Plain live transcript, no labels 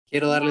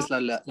Quiero darles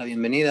la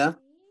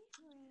bienvenida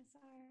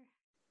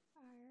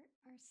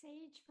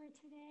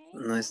a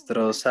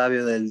nuestro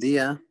sabio del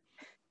día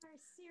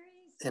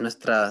en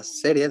nuestra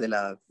serie de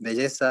la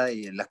belleza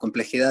y la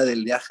complejidad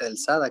del viaje del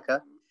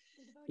Sadaka.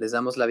 Les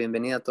damos la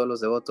bienvenida a todos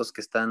los devotos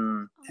que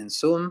están en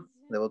Zoom,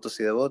 devotos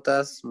y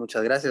devotas.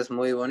 Muchas gracias,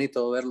 muy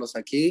bonito verlos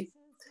aquí,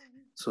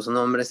 sus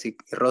nombres y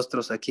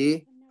rostros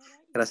aquí.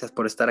 Gracias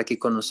por estar aquí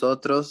con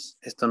nosotros.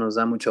 Esto nos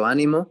da mucho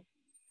ánimo.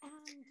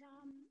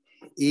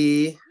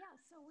 Y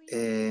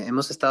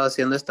hemos estado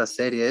haciendo estas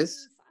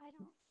series.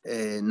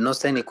 No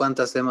sé ni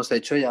cuántas hemos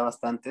hecho, ya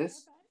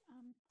bastantes.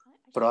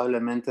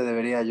 Probablemente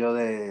debería yo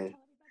de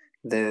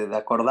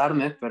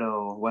acordarme,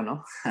 pero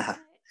bueno.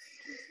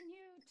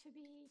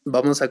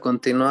 Vamos a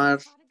continuar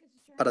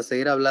para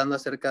seguir hablando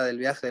acerca del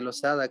viaje de los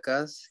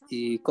Sadakas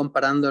y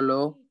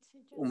comparándolo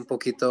un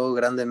poquito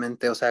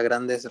grandemente, o sea, a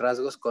grandes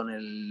rasgos con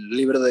el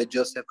libro de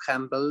Joseph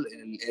Campbell,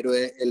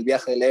 El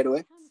viaje del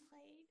héroe,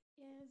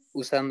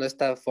 usando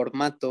este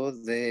formato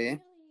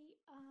de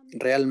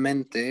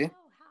realmente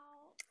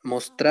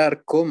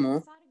mostrar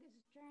cómo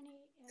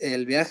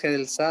el viaje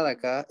del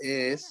Sadaka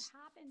es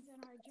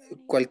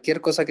cualquier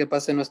cosa que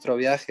pase en nuestro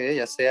viaje,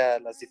 ya sea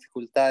las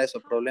dificultades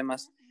o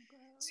problemas,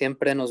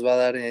 siempre nos va a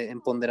dar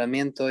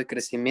empoderamiento y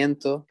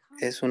crecimiento.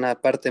 Es una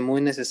parte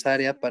muy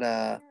necesaria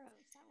para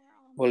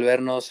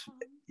volvernos,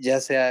 ya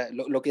sea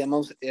lo que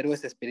llamamos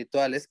héroes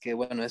espirituales, que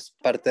bueno, es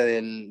parte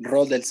del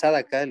rol del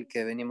Sadaka, el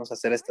que venimos a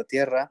hacer a esta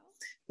tierra.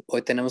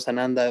 Hoy tenemos a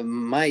Ananda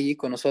Mayi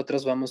con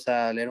nosotros, vamos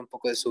a leer un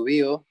poco de su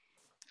bio.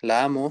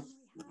 La amo.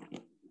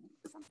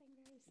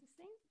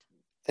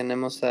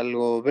 Tenemos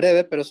algo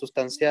breve pero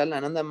sustancial.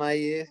 Ananda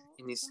Mayi,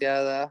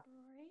 iniciada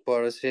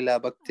por Srila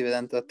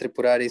Bhaktivedanta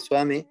Tripurari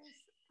Swami,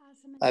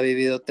 ha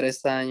vivido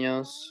 3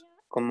 años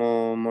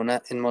como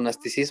en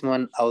monasticismo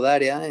en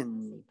Audaria,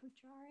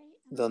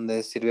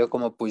 donde sirvió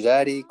como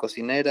pujari,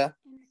 cocinera.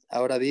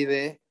 Ahora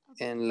vive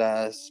en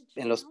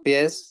los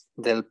pies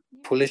del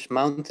Polish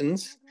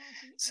Mountains,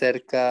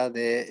 cerca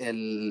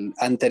del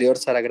anterior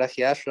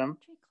Saragrahi Ashram.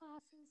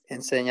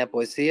 Enseña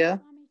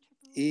poesía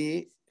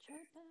y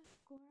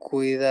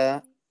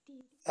cuida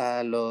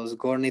a los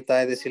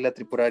Gornitai de Srila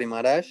Tripurari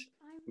Maharaj.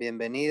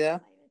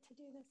 Bienvenida.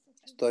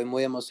 Estoy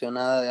muy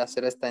emocionada de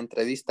hacer esta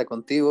entrevista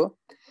contigo.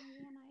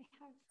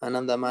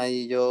 Ananda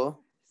Mayi y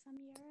yo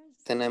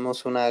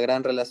tenemos una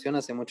gran relación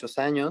hace muchos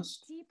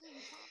años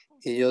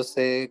y yo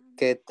sé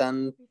qué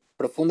tan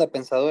profunda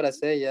pensadora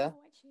es ella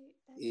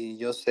y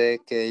yo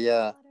sé que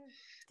ella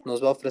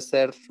nos va a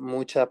ofrecer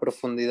mucha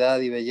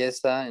profundidad y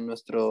belleza en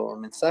nuestro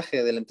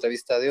mensaje de la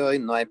entrevista de hoy.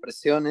 No hay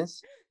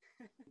presiones.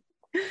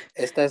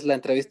 Esta es la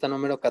entrevista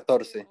número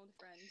 14.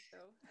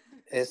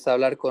 Es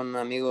hablar con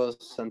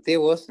amigos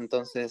antiguos,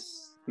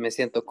 entonces me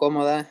siento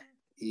cómoda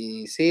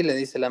y sí, le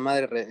dice la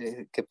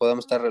madre que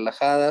podemos estar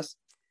relajadas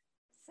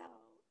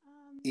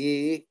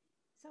y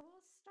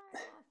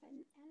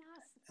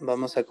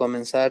vamos a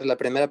comenzar. La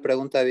primera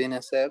pregunta viene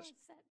a ser,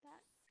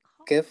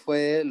 ¿qué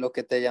fue lo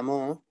que te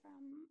llamó,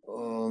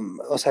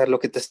 o sea, lo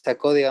que te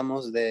sacó,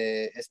 digamos,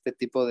 de este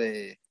tipo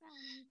de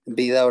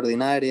vida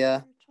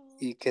ordinaria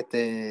y que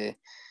te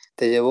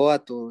llevó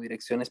a tu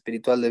dirección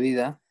espiritual de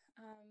vida?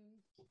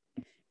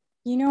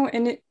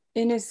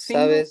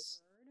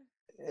 Sabes,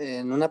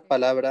 en una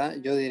palabra,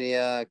 yo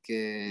diría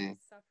que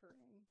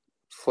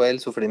fue el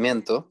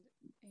sufrimiento.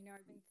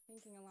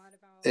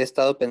 He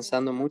estado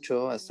pensando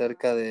mucho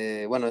acerca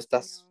de, bueno,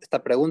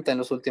 esta pregunta en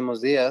los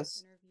últimos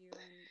días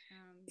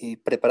y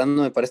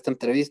preparándome para esta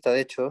entrevista,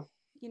 de hecho,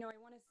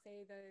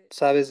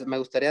 sabes, me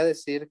gustaría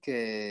decir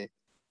que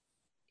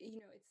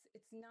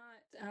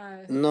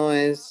no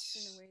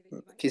es,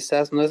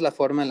 quizás no es la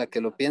forma en la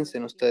que lo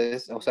piensen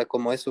ustedes, o sea,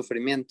 como es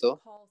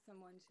sufrimiento,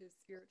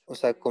 o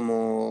sea,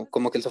 como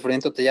que el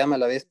sufrimiento te llama a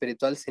la vida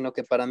espiritual, sino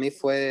que para mí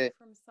fue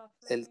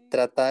el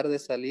tratar de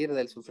salir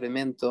del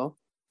sufrimiento.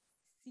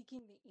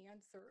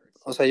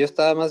 O sea, yo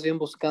estaba más bien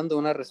buscando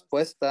una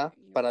respuesta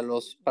para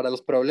los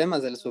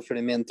problemas del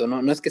sufrimiento,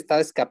 ¿no? No es que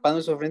estaba escapando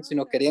del sufrimiento,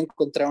 sino quería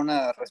encontrar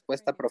una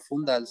respuesta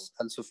profunda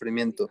al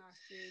sufrimiento.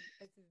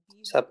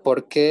 O sea,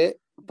 ¿por qué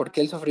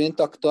el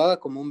sufrimiento actuaba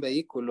como un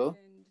vehículo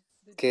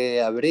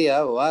que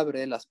abría o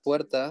abre las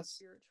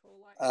puertas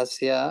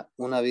hacia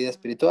una vida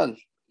espiritual?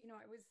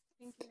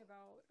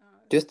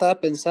 Yo estaba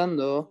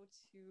pensando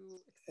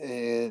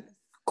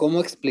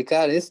cómo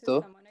explicar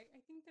esto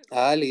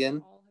a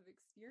alguien.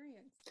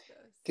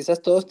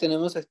 Quizás todos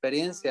tenemos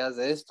experiencias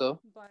de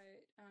esto,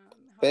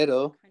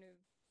 pero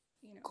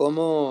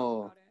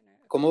 ¿cómo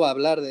va a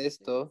hablar de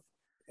esto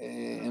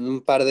en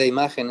un par de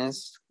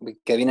imágenes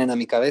que vienen a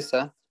mi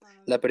cabeza?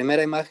 La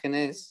primera imagen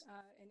es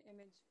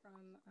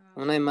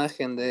una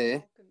imagen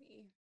de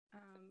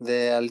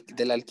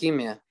la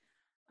alquimia.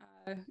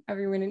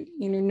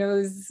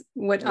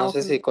 No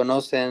sé si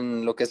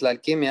conocen lo que es la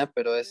alquimia,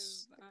 pero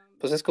pues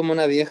es como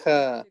una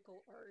vieja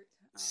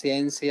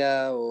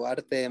ciencia o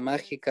arte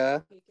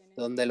mágica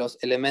donde los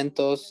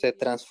elementos se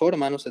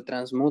transforman o se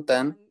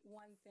transmutan,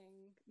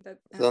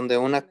 donde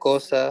una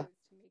cosa,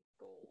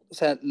 o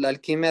sea, la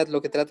alquimia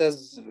lo que trata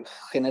es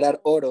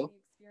generar oro.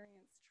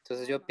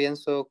 Entonces yo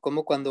pienso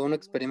cómo cuando uno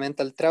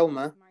experimenta el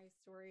trauma,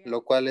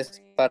 lo cual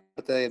es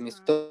parte de mi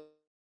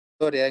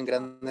historia en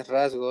grandes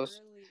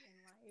rasgos,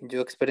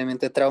 yo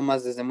experimenté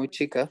traumas desde muy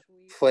chica.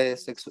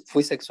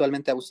 Fui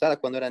sexualmente abusada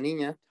cuando era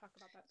niña.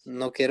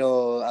 No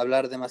quiero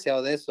hablar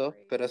demasiado de eso,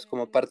 pero es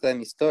como parte de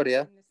mi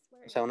historia,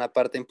 o sea, una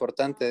parte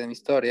importante de mi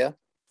historia.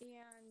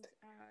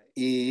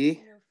 Y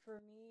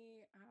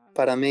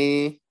para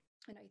mí,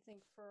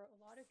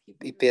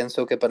 y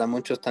pienso que para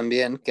muchos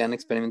también que han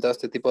experimentado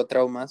este tipo de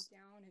traumas,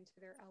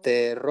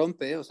 te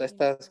rompe, o sea,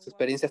 estas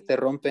experiencias te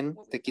rompen,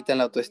 te quitan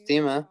la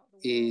autoestima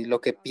y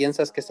lo que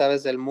piensas que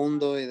sabes del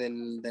mundo y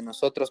de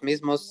nosotros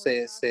mismos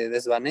se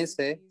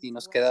desvanece y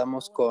nos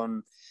quedamos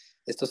con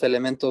estos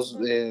elementos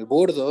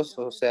burdos,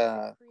 o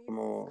sea,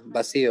 como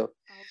vacío.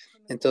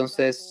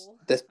 Entonces,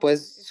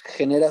 después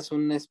generas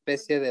una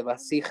especie de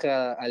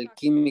vasija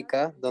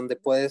alquímica donde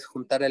puedes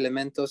juntar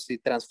elementos y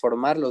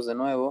transformarlos de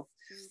nuevo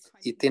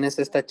y tienes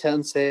esta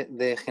chance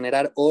de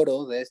generar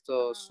oro de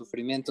estos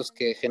sufrimientos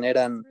que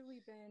generan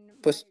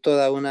pues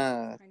toda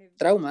una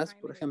traumas,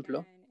 por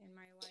ejemplo.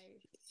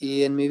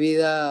 Y en mi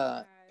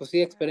vida, pues sí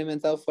he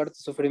experimentado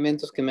fuertes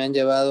sufrimientos que me han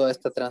llevado a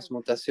esta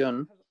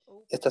transmutación,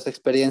 estas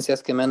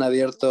experiencias que me han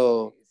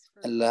abierto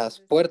las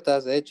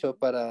puertas, de hecho,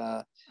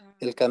 para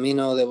el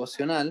camino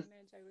devocional.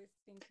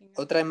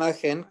 Otra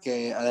imagen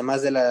que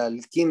además de la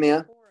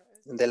alquimia,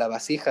 de la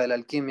vasija de la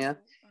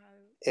alquimia,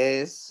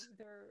 es,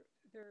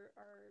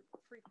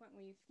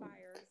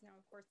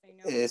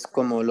 es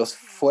como los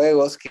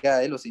fuegos que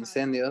hay, los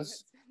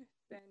incendios.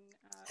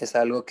 Es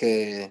algo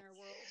que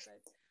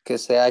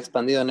se ha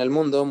expandido en el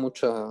mundo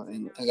mucho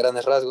en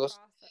grandes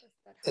rasgos.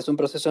 Es un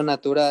proceso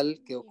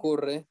natural que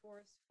ocurre,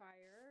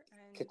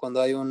 que cuando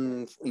hay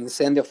un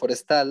incendio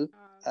forestal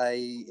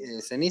hay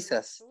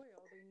cenizas,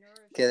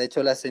 que de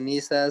hecho las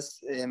cenizas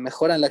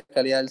mejoran la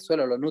calidad del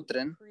suelo, lo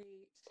nutren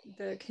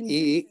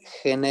y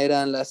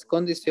generan las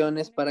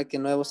condiciones para que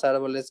nuevos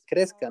árboles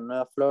crezcan,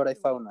 nueva flora y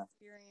fauna.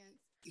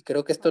 Y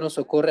creo que esto nos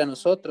ocurre a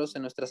nosotros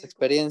en nuestras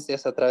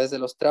experiencias a través de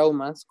los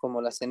traumas,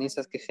 como las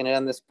cenizas que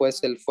generan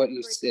después el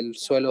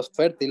suelo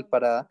fértil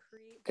para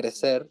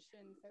crecer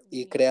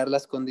y crear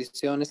las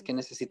condiciones que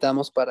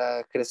necesitamos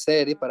para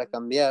crecer y para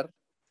cambiar.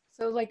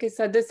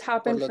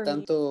 Por lo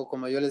tanto,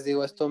 como yo les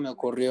digo, esto me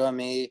ocurrió a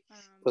mí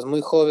pues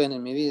muy joven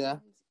en mi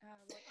vida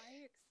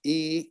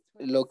y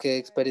lo que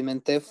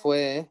experimenté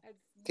fue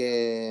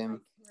que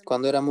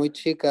cuando era muy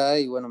chica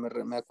y bueno,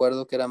 me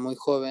acuerdo que era muy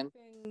joven,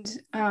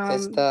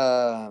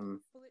 esta o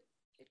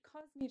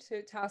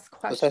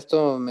sea,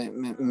 esto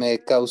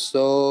me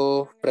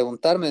causó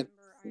preguntarme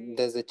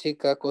desde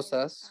chica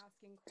cosas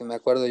que me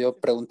acuerdo yo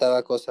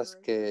preguntaba cosas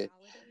que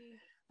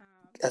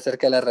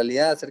acerca de la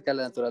realidad, acerca de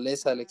la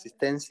naturaleza, de la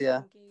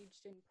existencia.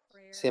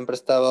 Siempre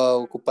estaba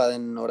ocupada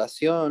en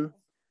oración.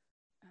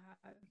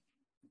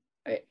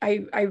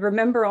 I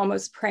remember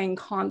almost praying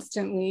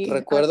constantly.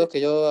 Recuerdo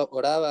que yo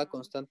oraba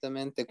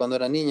constantemente cuando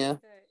era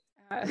niña,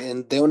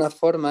 de una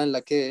forma en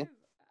la que,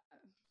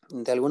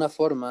 de alguna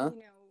forma,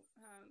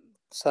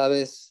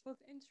 sabes,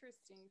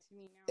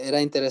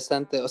 era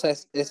interesante, o sea,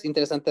 es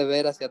interesante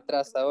ver hacia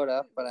atrás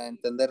ahora para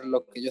entender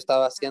lo que yo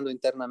estaba haciendo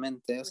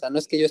internamente. O sea, no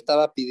es que yo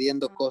estaba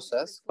pidiendo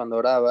cosas cuando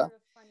oraba,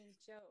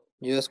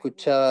 yo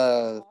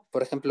escuchaba,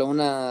 por ejemplo,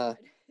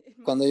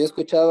 cuando yo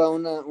escuchaba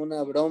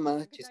una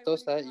broma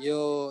chistosa,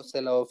 yo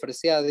se la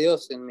ofrecía a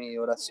Dios en mi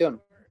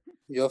oración.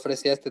 Yo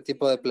ofrecía este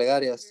tipo de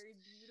plegarias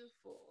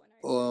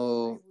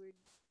o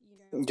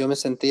yo me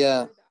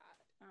sentía,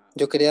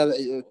 yo quería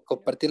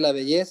compartir la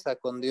belleza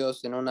con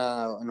Dios en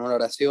una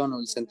oración o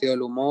el sentido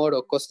del humor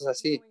o cosas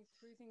así.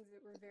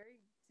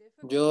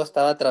 Yo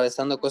estaba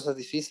atravesando cosas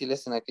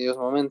difíciles en aquellos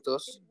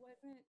momentos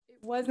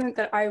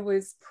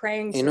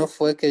y no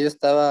fue que yo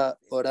estaba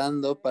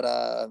orando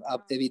para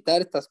evitar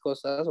estas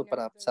cosas o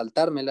para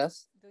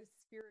saltármelas,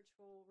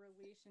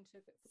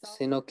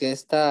 sino que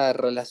esta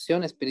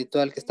relación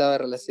espiritual que estaba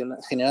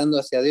generando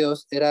hacia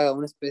Dios era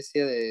una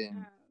especie de,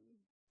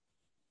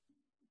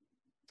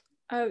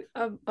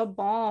 A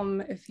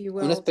balm, if you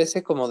una will.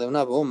 especie como de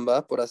una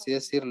bomba, por así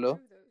decirlo,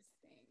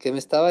 que me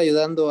estaba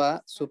ayudando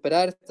a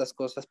superar estas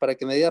cosas para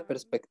que me diera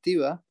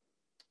perspectiva.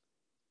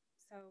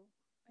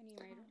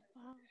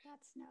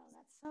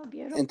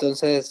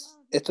 Entonces,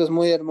 esto es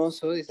muy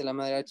hermoso, dice la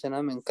Madre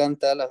Archana, me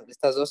encanta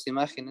estas dos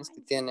imágenes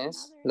que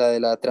tienes, la de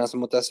la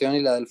transmutación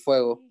y la del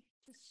fuego.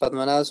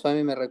 Padmanabha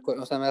Swami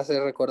o sea, me hace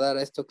recordar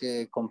esto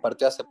que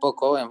compartió hace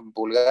poco en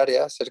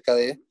Bulgaria, acerca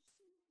de,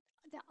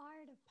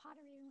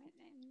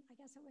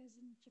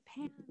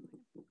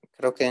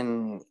 creo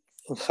que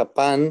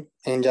Japón,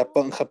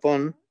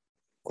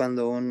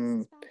 cuando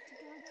o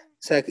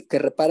sea, que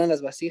reparan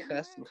las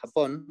vasijas en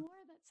Japón.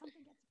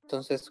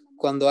 Entonces,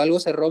 cuando algo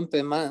se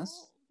rompe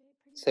más,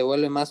 se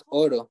vuelve más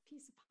oro.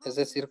 Es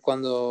decir,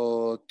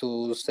 cuando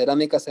tu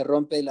cerámica se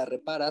rompe y la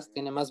reparas,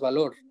 tiene más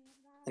valor.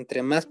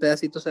 Entre más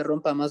pedacitos se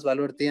rompa, más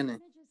valor tiene.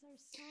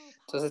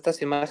 Entonces,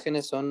 estas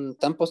imágenes son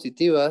tan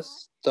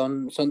positivas,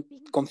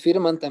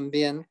 confirman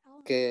también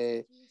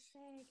que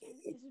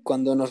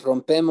cuando nos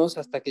rompemos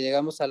hasta que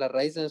llegamos a la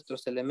raíz de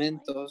nuestros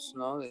elementos,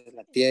 ¿no? De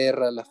la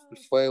tierra, el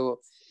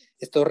fuego.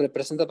 Esto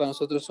representa para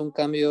nosotros un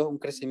cambio, un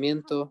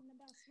crecimiento,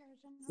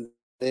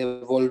 de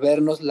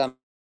volvernos la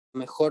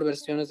mejor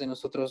versiones de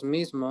nosotros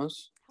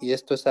mismos, y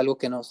esto es algo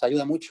que nos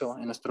ayuda mucho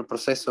en nuestro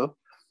proceso.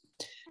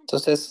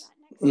 Entonces,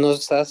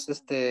 nos has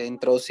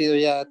introducido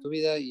ya a tu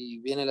vida y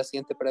viene la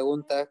siguiente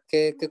pregunta.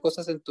 ¿Qué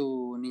cosas en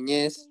tu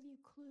niñez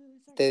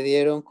te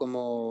dieron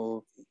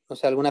como, no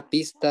sé, alguna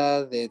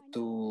pista de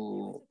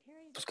tu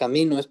pues,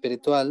 camino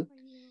espiritual?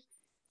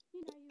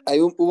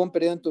 Hubo un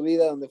periodo en tu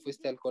vida donde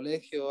fuiste al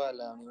colegio, a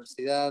la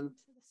universidad,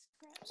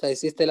 o sea,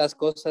 hiciste las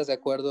cosas de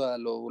acuerdo a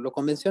lo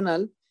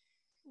convencional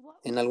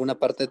en alguna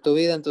parte de tu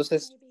vida.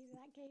 Entonces,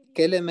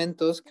 ¿qué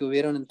elementos que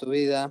hubieron en tu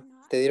vida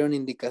te dieron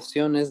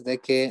indicaciones de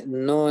que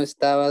no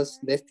estabas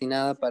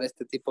destinada para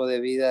este tipo de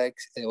vida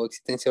o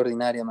existencia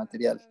ordinaria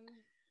material?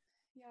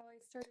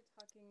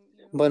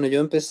 Bueno, yo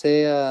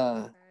empecé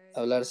a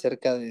hablar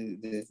cerca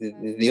de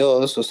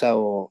Dios, o sea,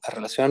 o a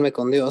relacionarme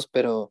con Dios,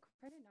 pero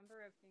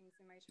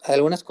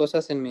algunas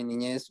cosas en mi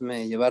niñez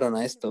me llevaron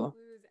a esto,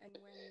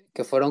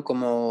 que fueron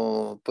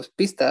como, pues,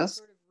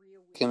 pistas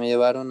que me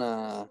llevaron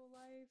o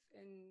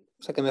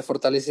sea, que me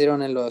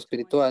fortalecieron en lo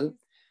espiritual.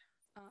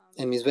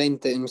 En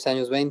mis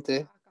años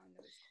 20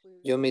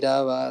 yo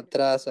miraba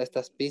atrás a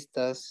estas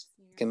pistas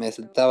que me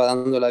estaba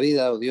dando la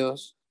vida o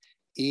Dios,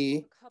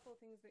 y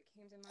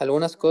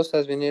algunas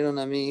cosas vinieron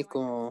a mí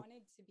como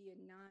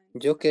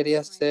yo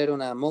quería ser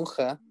una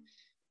monja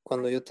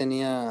cuando yo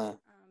tenía,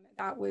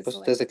 pues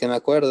desde que me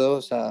acuerdo,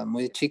 o sea,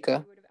 muy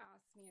chica.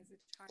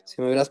 Si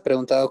me hubieras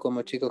preguntado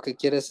como chico, ¿qué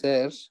quieres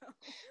ser?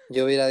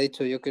 Yo hubiera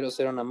dicho, yo quiero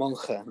ser una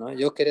monja, ¿no?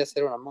 Yo quería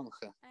ser una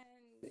monja.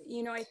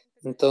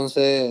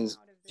 Entonces,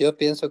 yo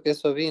pienso que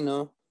eso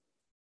vino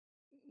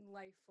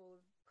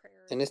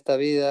en esta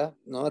vida,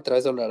 ¿no? A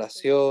través de la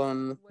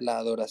oración, la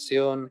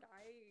adoración.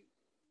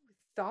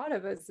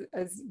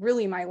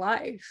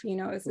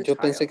 Yo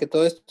pensé que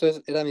todo esto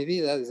era mi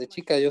vida. Desde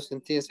chica yo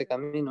sentí ese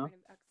camino,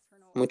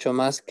 mucho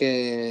más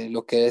que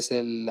lo que es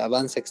el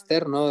avance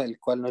externo, el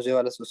cual nos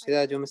lleva a la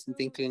sociedad. Yo me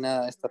sentí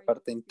inclinada a esta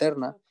parte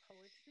interna.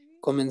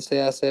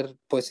 Comencé a hacer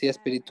poesía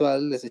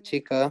espiritual desde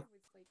chica.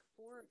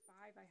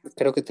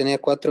 Creo que tenía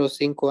 4 o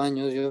 5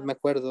 años, yo me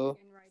acuerdo,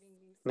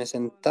 me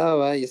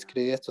sentaba y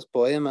escribía estos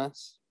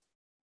poemas,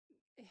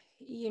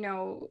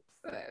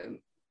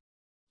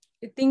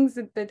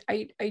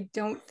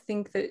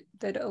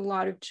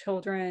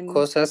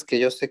 cosas que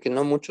yo sé que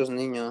no muchos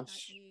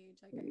niños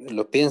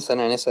lo piensan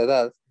en esa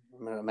edad.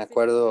 Me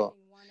acuerdo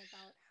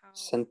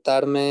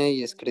sentarme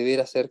y escribir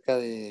acerca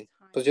de,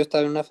 pues yo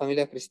estaba en una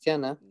familia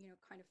cristiana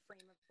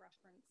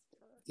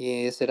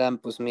y ese era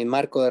pues mi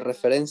marco de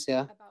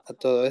referencia a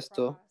todo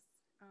esto,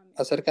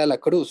 acerca de la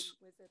cruz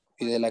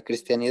y de la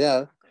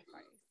cristianidad,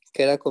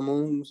 que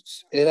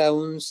era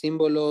un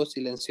símbolo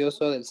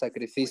silencioso del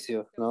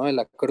sacrificio, ¿no? En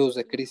la cruz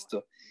de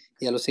Cristo.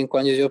 Y a los 5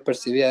 años yo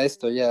percibía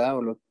esto ya,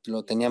 o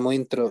lo tenía muy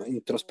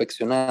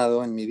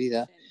introspeccionado en mi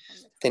vida.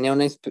 Tenía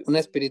una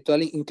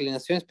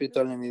inclinación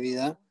espiritual en mi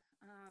vida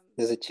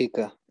desde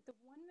chica,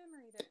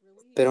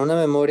 pero una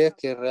memoria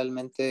que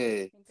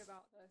realmente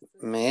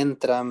me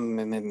entra,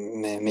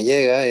 me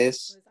llega,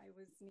 es,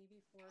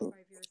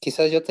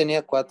 quizás yo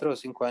tenía 4 o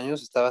 5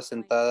 años, estaba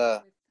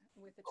sentada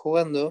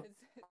jugando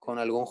con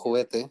algún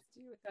juguete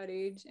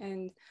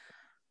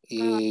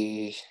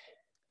y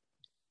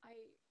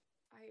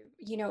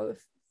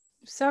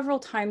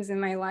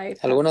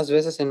algunas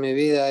veces en mi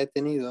vida he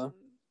tenido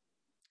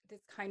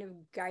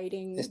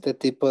este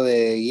tipo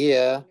de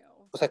guía,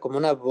 o sea, como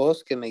una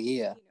voz que me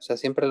guía, o sea,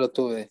 siempre lo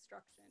tuve,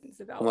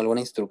 como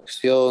alguna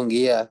instrucción,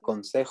 guía,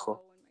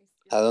 consejo,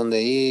 a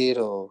dónde ir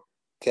o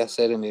qué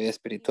hacer en mi vida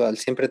espiritual.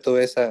 Siempre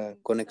tuve esa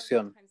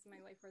conexión.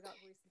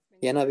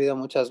 Y han habido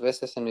muchas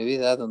veces en mi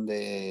vida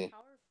donde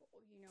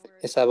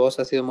esa voz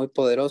ha sido muy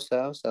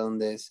poderosa, o sea,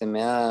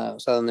 o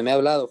sea, donde me ha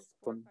hablado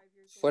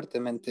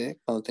fuertemente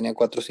cuando tenía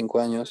 4 o 5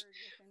 años,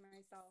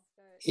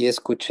 y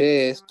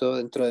escuché esto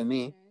dentro de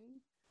mí,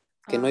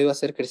 que no iba a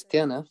ser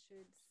cristiana,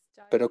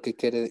 pero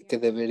que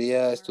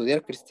debería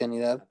estudiar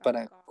cristianidad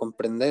para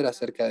comprender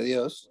acerca de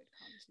Dios,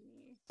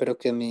 pero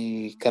que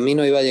mi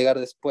camino iba a llegar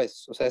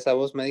después. O sea, esa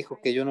voz me dijo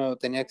que yo no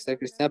tenía que ser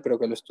cristiana, pero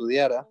que lo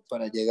estudiara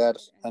para llegar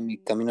a mi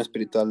camino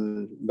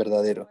espiritual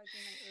verdadero.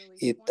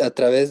 Y a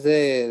través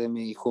de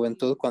mi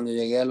juventud, cuando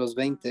llegué a los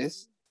 20,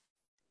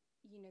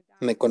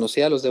 me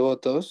conocí a los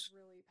devotos,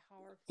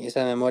 y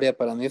esa memoria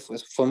para mí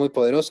fue muy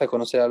poderosa,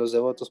 conocer a los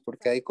devotos,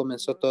 porque ahí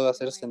comenzó todo a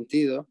hacer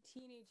sentido.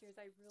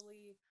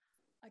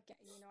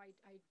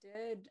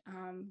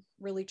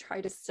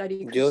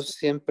 Yo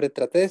siempre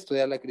traté de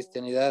estudiar la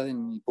cristianidad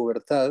en mi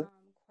pubertad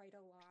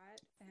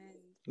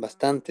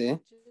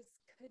bastante,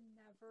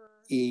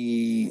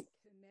 y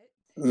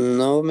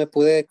no me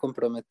pude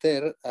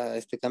comprometer a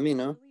este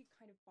camino,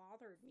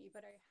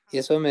 y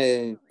eso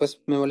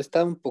pues, me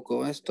molestaba un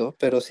poco esto,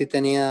 pero sí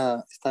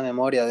tenía esta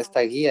memoria de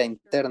esta guía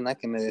interna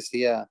que me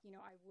decía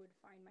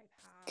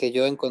que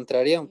yo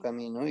encontraría un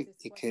camino, y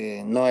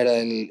que no era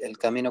el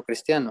camino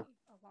cristiano,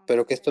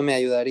 pero que esto me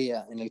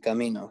ayudaría en el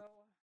camino.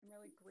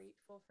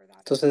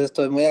 Entonces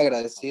estoy muy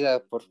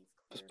agradecida pues,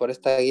 por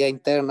esta guía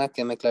interna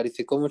que me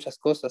clarificó muchas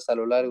cosas a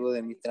lo largo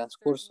de mi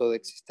transcurso de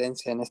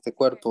existencia en este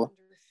cuerpo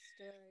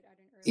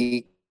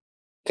y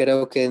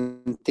creo que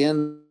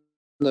entiendo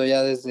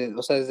ya desde,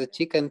 o sea, desde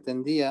chica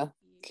entendía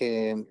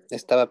que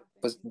estaba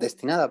pues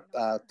destinada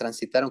a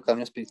transitar un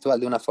camino espiritual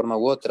de una forma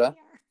u otra.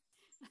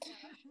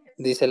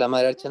 Dice la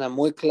Madre Archana,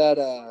 muy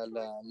clara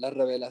la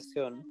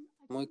revelación,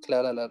 muy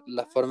clara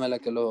la forma en la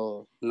que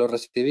lo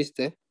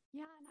recibiste.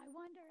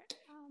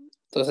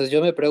 Entonces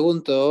yo me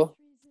pregunto,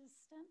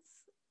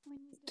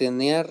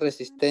 ¿tenías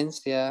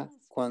resistencia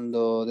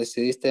cuando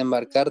decidiste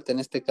embarcarte en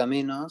este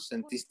camino?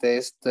 ¿Sentiste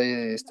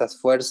estas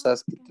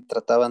fuerzas que te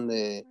trataban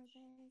de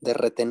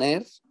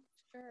retener?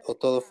 ¿O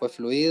todo fue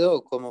fluido?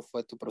 ¿O cómo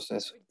fue tu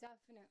proceso?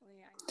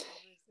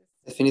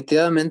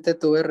 Definitivamente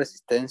tuve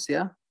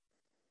resistencia.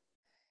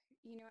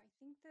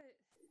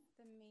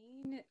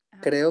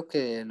 Creo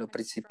que lo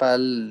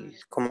principal,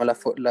 como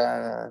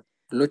la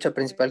lucha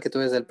principal que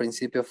tuve desde el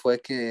principio fue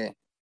que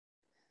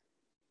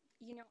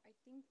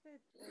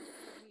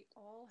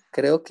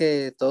creo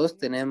que todos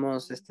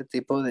tenemos este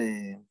tipo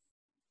de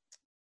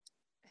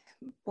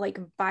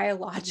like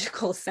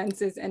biological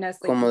senses in us,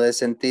 like como de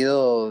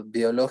sentido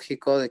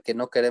biológico de que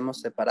no queremos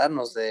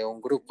separarnos de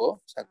un grupo,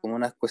 o sea, como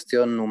una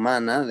cuestión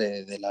humana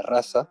de la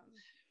raza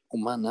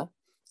humana,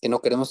 que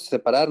no queremos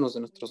separarnos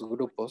de nuestros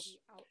grupos,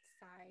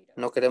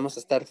 no queremos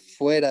estar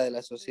fuera de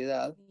la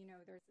sociedad,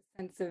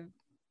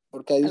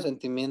 porque hay un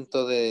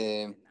sentimiento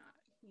de,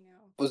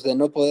 pues, de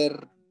no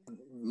poder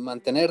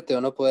mantenerte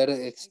o no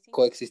poder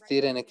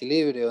coexistir en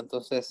equilibrio.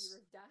 Entonces,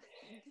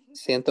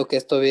 siento que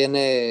esto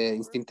viene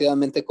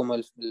instintivamente como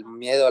el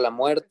miedo a la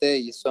muerte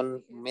y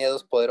son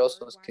miedos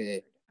poderosos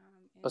que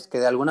pues que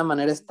de alguna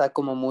manera está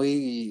como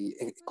muy,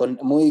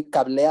 muy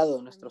cableado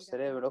en nuestro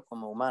cerebro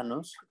como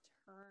humanos.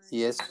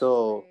 Y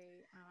esto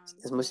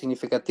es muy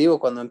significativo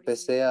cuando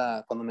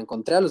me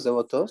encontré a los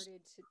devotos,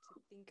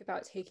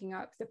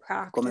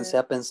 comencé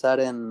a pensar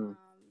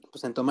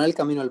pues, en tomar el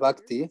camino al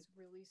Bhakti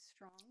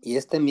y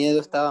este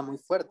miedo estaba muy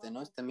fuerte,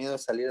 ¿no? Este miedo de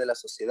salir de la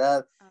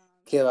sociedad,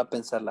 ¿qué va a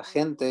pensar la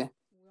gente?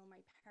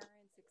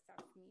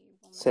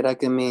 ¿Será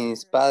que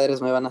mis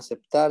padres me van a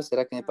aceptar?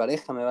 ¿Será que mi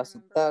pareja me va a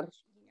aceptar?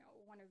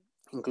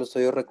 Incluso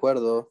yo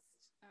recuerdo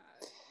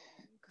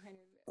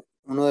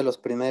uno de los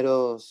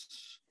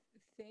primeros,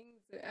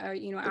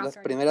 de las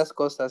primeras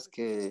cosas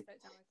que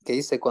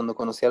hice cuando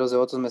conocí a los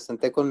devotos, me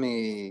senté con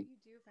mi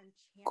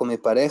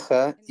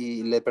pareja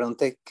y le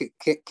pregunté,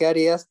 ¿qué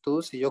harías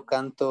tú si yo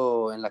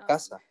canto en la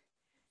casa?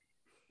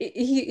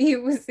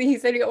 he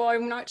said, oh,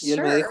 I'm not Y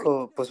él me sure.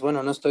 dijo, pues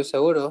bueno, no estoy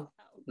seguro,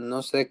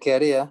 no sé qué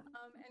haría,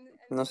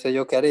 no sé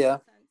yo qué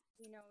haría.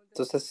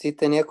 Entonces sí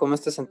tenía como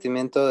este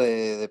sentimiento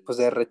pues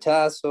de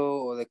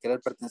rechazo o de querer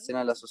pertenecer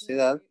a la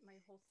sociedad,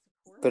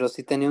 pero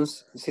sí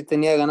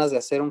tenía ganas de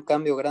hacer un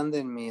cambio grande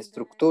en mi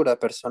estructura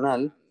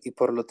personal y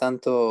por lo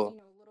tanto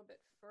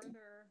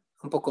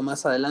un poco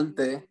más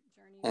adelante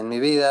en mi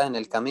vida, en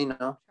el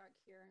camino,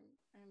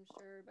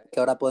 que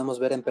ahora podemos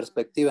ver en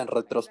perspectiva, en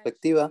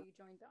retrospectiva,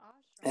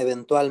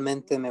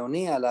 eventualmente me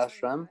uní al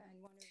ashram,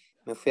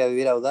 me fui a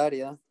vivir a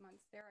Audaria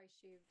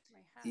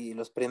y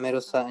los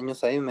primeros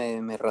años ahí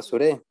me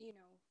rasuré.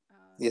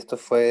 Y esto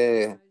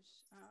fue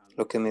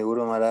lo que mi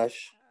Guru Maharaj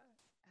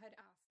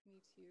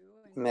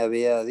me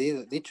había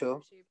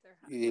dicho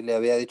y le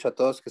había dicho a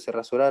todos que se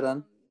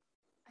rasuraran.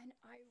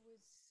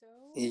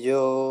 Y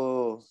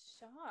yo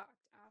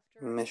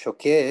me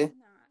choqué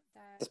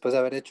después de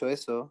haber hecho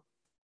eso.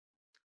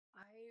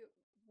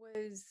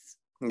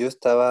 Yo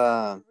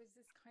estaba,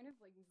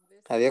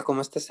 había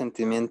como este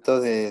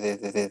sentimiento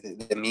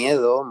de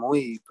miedo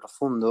muy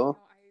profundo,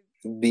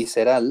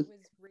 visceral.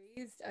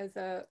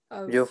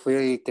 Yo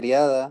fui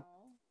criada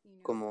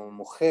como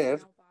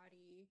mujer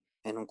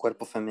en un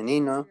cuerpo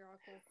femenino,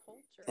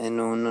 en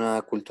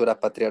una cultura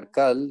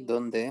patriarcal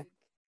donde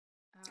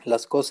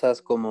las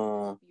cosas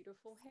como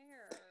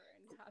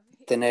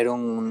tener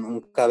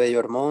un cabello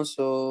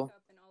hermoso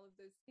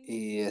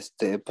y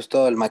pues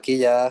todo el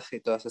maquillaje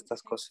y todas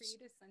estas cosas,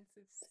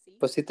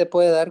 pues sí te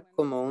puede dar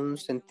como un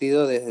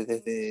sentido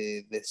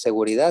de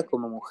seguridad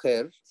como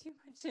mujer,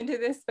 Into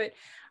this, but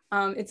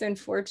it's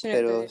unfortunate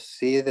pero that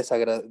sí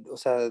o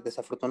sea,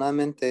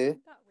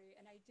 desafortunadamente,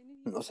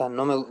 o sea,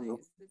 no me o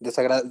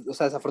sea,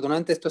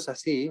 desafortunadamente esto es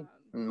así.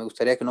 Me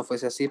gustaría que no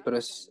fuese así, pero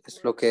es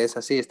lo que es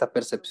así. Esta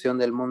percepción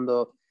del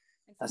mundo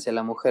hacia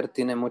la mujer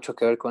tiene mucho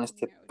que ver con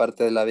esta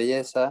parte de la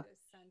belleza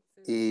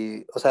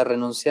y, o sea,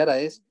 renunciar a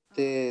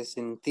este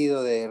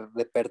sentido de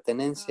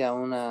pertenencia a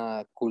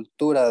una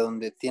cultura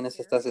donde tienes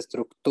estas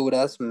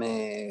estructuras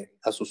me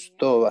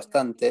asustó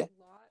bastante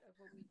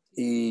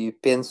y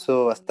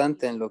pienso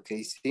bastante en lo que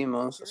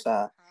hicimos, o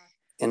sea,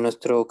 en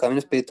nuestro camino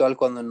espiritual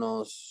cuando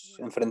nos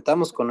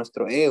enfrentamos con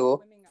nuestro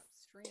ego,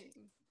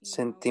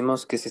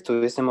 sentimos que si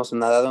estuviésemos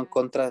nadado en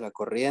contra de la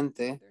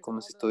corriente,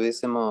 como si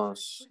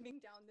estuviésemos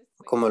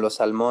como los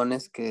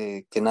salmones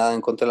que nadan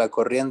en contra de la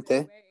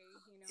corriente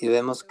y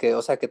vemos que,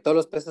 o sea, que todos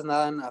los peces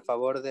nadan a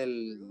favor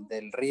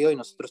del río y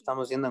nosotros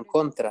estamos yendo en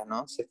contra,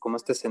 ¿no? O sea, como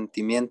este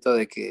sentimiento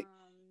de que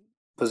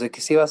pues de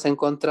que sí vas en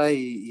contra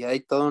y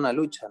hay toda una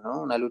lucha,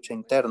 ¿no? Una lucha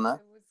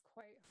interna.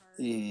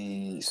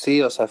 Y sí,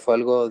 o sea, fue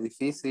algo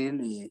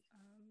difícil y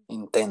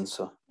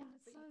intenso.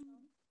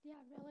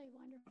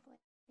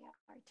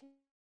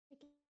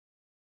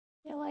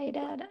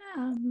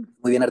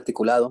 Muy bien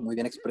articulado, muy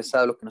bien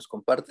expresado lo que nos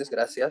compartes,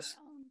 gracias.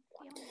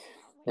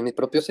 En mi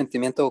propio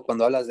sentimiento,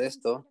 cuando hablas de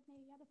esto,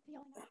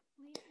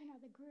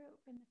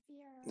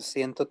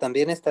 siento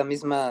también esta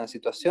misma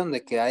situación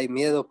de que hay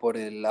miedo por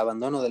el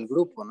abandono del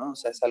grupo, ¿no? O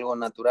sea, es algo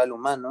natural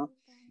humano,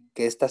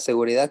 que esta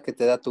seguridad que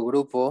te da tu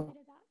grupo,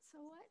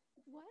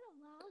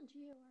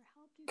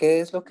 ¿qué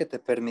es lo que te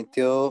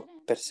permitió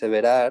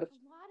perseverar?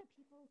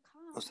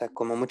 O sea,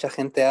 como mucha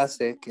gente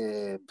hace,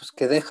 que, pues,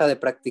 que deja de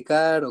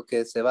practicar o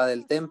que se va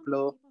del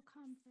templo.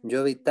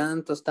 Yo vi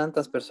tantas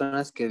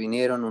personas que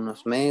vinieron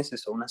unos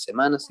meses o unas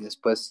semanas y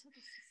después,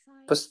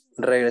 pues,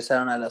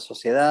 regresaron a la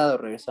sociedad o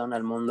regresaron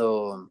al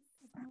mundo,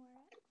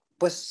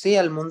 pues sí,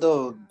 al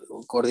mundo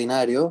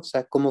ordinario. O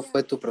sea, ¿cómo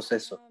fue tu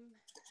proceso?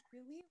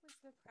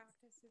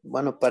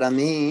 Bueno, para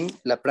mí,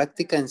 la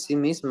práctica en sí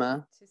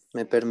misma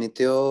me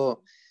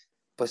permitió,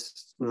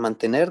 pues,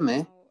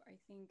 mantenerme.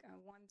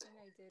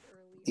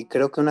 Y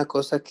creo que una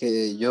cosa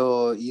que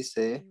yo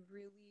hice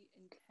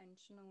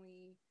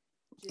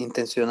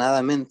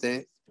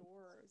intencionadamente,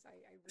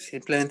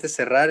 simplemente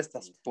cerrar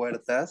estas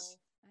puertas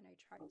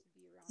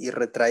y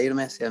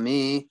retraerme hacia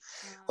mí,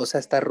 o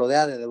sea, estar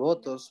rodeada de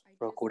devotos,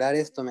 procurar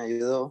esto me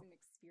ayudó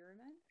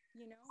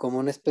como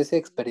una especie de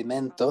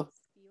experimento.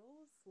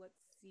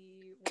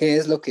 ¿Qué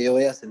es lo que yo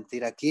voy a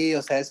sentir aquí?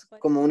 O sea, es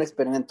como un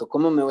experimento.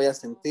 ¿Cómo me voy a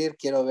sentir?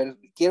 Quiero ver,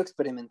 quiero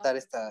experimentar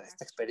esta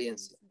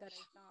experiencia,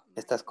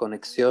 estas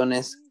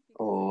conexiones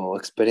o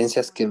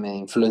experiencias que me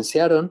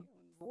influenciaron.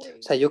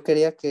 O sea, yo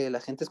quería que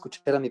la gente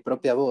escuchara mi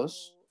propia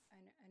voz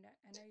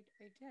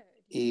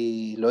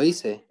y lo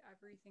hice.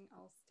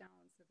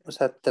 O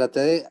sea, traté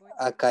de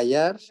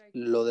acallar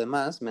lo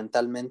demás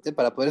mentalmente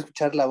para poder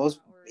escuchar la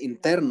voz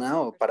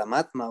interna o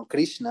Paramatma o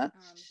Krishna,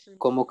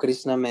 como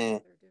Krishna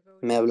me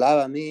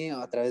hablaba a mí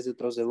a través de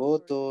otros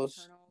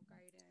devotos,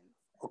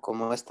 o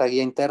como esta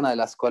guía interna de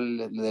las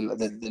cuales,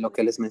 de lo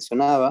que les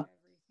mencionaba,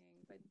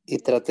 y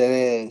traté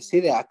de,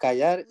 sí, de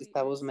acallar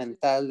esta voz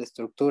mental de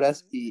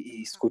estructuras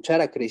y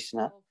escuchar a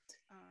Krishna.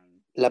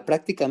 La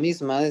práctica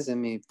misma, desde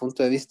mi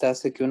punto de vista,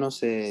 hace que uno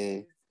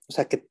se, o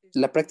sea, que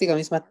la práctica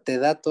misma te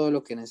da todo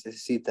lo que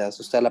necesitas.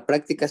 O sea, la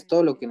práctica es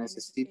todo lo que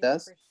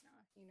necesitas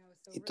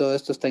y todo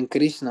esto está en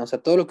Krishna. O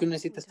sea, todo lo que uno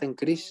necesita está en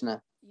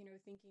Krishna.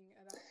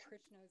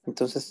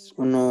 Entonces,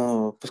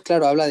 uno, pues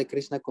claro, habla de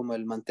Krishna como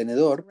el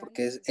mantenedor,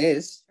 porque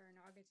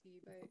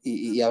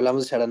y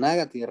hablamos de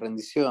Sharanagati, de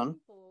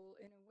rendición,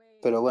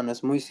 pero bueno,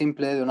 es muy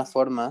simple de una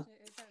forma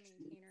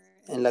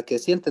en la que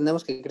sí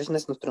entendemos que Krishna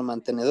es nuestro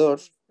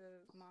mantenedor.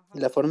 Y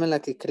la forma en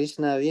la que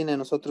Krishna viene a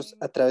nosotros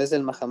a través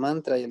del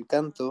Mahamantra y el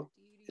canto,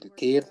 el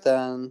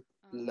Kirtan,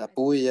 la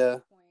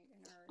puya,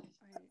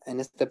 en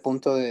este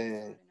punto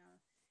de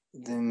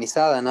mi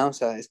sadhana, o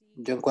sea,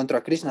 yo encuentro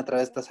a Krishna a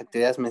través de estas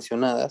actividades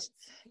mencionadas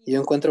y yo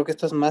encuentro que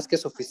esto es más que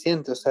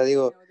suficiente. O sea,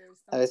 digo,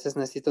 a veces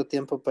necesito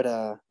tiempo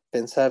para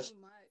pensar,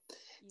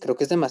 creo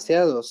que es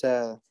demasiado. O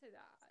sea,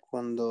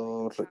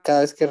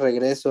 cada vez que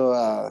regreso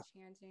a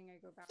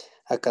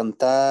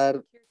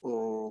cantar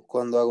o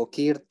cuando hago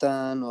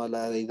kirtan o a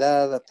la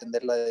deidad, a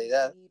atender la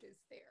deidad,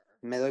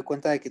 me doy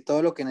cuenta de que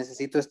todo lo que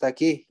necesito está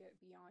aquí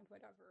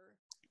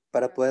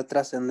para poder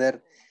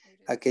trascender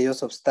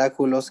aquellos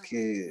obstáculos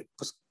que,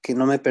 pues, que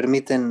no me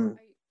permiten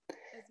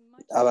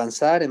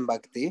avanzar en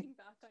Bhakti.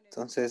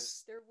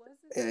 Entonces,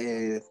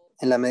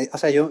 o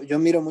sea, yo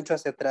miro mucho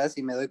hacia atrás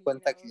y me doy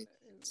cuenta que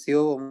sí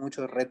hubo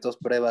muchos retos,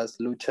 pruebas,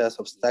 luchas,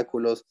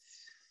 obstáculos,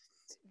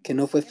 que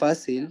no fue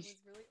fácil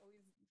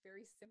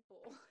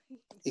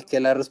y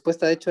que la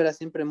respuesta de hecho era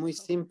siempre muy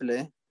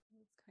simple.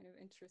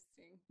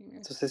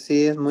 Entonces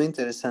sí, es muy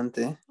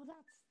interesante.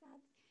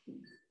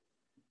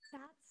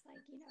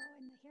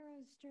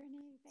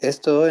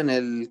 Esto en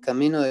el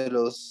camino de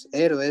los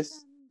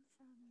héroes,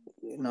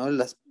 ¿no?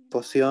 Las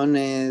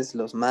pociones,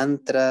 los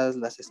mantras,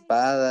 las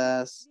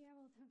espadas,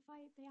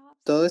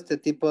 todo este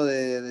tipo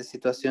de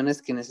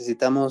situaciones que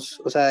necesitamos,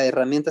 o sea,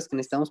 herramientas que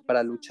necesitamos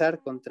para luchar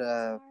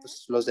contra,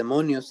 pues, los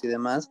demonios y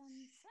demás,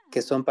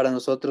 que son para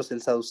nosotros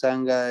el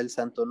sadhusanga, el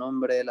santo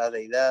nombre, la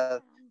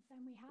deidad.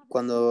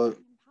 Cuando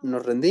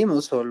nos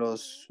rendimos o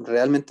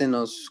realmente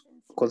nos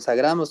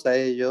consagramos a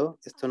ello,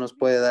 esto nos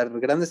puede dar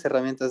grandes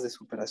herramientas de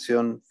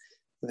superación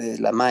de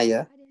la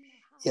maya.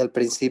 Y al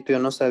principio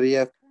no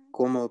sabía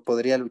cómo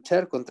podría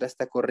luchar contra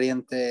esta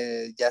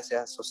corriente, ya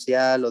sea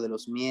social o de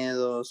los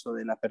miedos o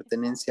de la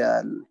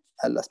pertenencia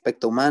al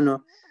aspecto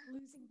humano.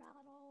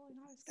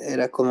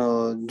 Era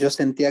como yo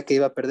sentía que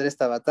iba a perder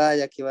esta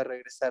batalla, que iba a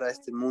regresar a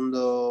este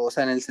mundo, o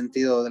sea, en el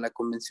sentido de la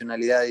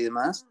convencionalidad y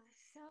demás.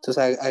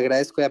 Entonces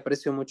agradezco y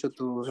aprecio mucho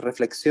tus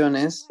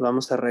reflexiones.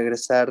 Vamos a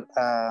regresar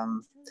a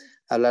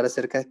hablar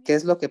acerca de qué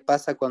es lo que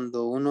pasa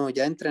cuando uno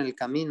ya entra en el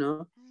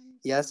camino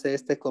y hace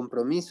este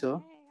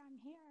compromiso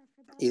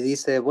y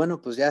dice, bueno,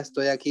 pues ya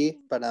estoy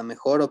aquí para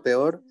mejor o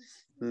peor,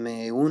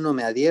 me uno,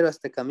 me adhiero a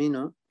este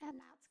camino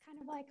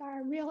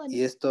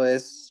Y esto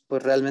es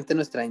pues realmente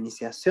nuestra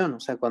iniciación, o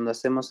sea, cuando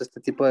hacemos este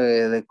tipo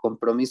de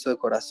compromiso de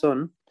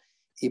corazón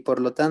y por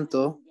lo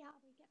tanto,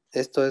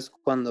 esto es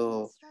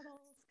cuando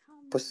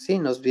pues sí,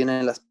 nos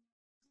vienen las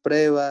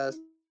pruebas,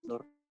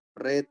 los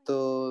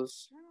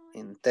retos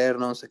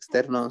internos,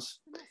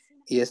 externos,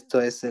 y esto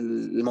es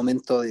el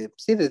momento de,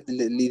 sí, de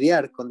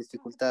lidiar con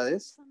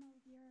dificultades.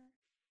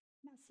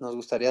 Nos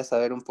gustaría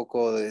saber un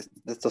poco de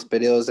estos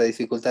periodos de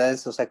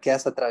dificultades, o sea, ¿qué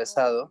has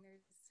atravesado?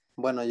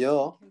 Bueno,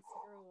 yo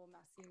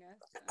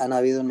han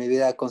habido en mi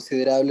vida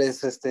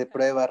considerables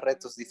pruebas,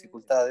 retos,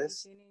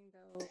 dificultades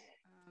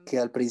que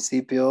al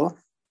principio,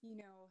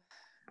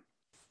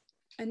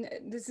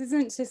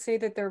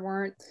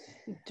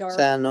 o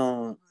sea,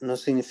 no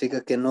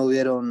significa que no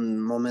hubieron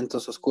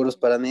momentos oscuros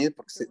para mí,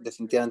 porque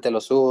definitivamente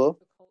los hubo,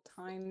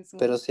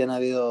 pero sí han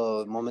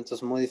habido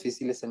momentos muy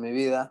difíciles en mi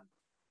vida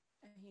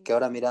que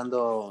ahora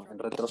mirando en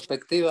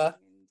retrospectiva,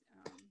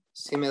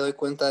 sí me doy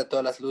cuenta de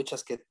todas las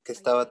luchas que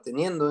estaba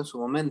teniendo en su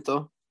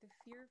momento.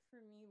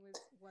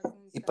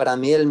 Y para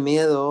mí el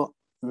miedo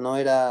no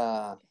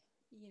era,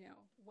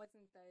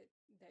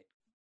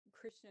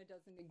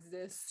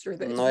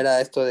 no era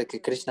esto de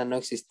que Krishna no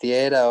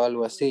existiera o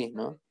algo así,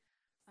 ¿no?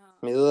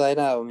 Mi duda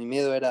era, o mi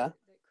miedo era,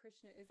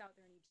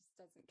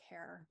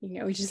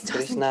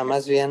 Krishna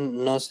más bien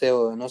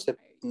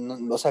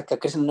o sea, que a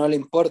Krishna no le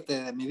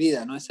importe de mi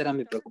vida, ¿no? Esa era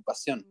mi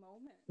preocupación.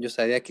 Yo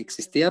sabía que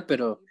existía,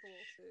 pero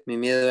mi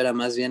miedo era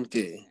más bien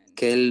que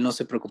él no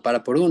se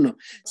preocupara por uno.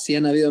 Sí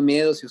han habido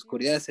miedos y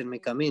oscuridades en mi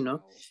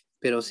camino,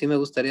 pero sí me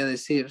gustaría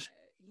decir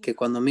que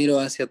cuando miro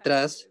hacia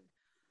atrás,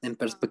 en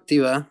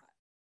perspectiva,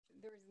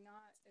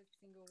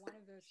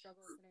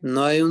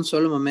 no hay un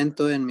solo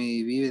momento en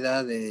mi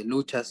vida de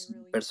luchas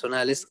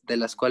personales de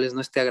las cuales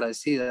no esté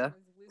agradecida,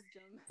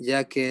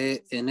 ya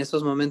que en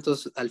esos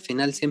momentos al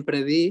final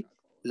siempre vi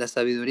la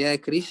sabiduría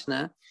de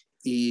Krishna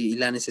y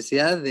la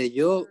necesidad de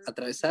yo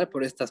atravesar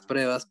por estas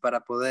pruebas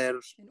para poder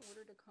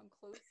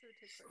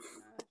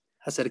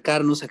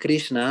acercarnos a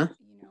Krishna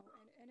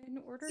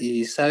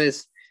y,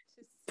 sabes,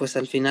 pues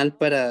al final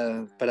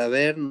para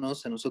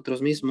vernos a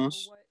nosotros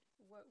mismos,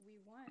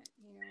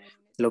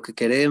 lo que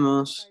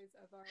queremos,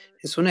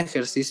 es un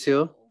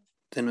ejercicio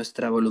de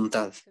nuestra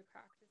voluntad.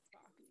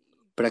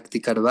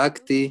 Practicar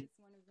bhakti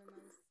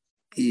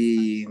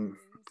y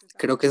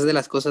creo que es de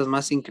las cosas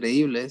más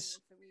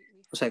increíbles.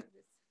 O sea,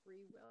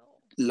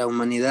 la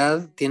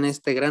humanidad tiene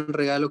este gran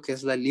regalo que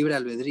es la libre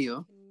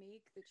albedrío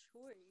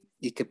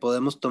y que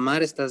podemos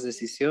tomar estas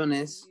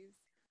decisiones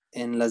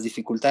en las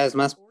dificultades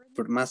más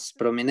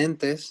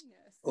prominentes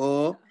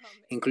o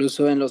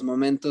incluso en los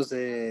momentos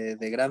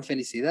de gran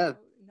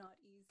felicidad.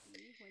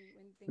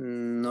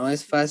 No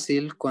es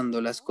fácil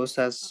cuando las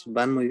cosas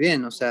van muy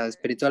bien, o sea,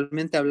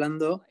 espiritualmente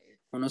hablando,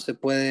 uno se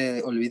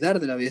puede olvidar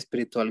de la vida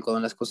espiritual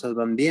cuando las cosas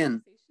van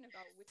bien.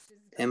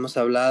 Hemos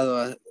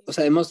hablado, o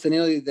sea, hemos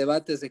tenido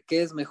debates de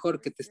qué es mejor,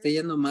 que te esté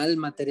yendo mal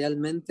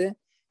materialmente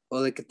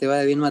o de que te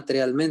vaya bien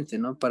materialmente,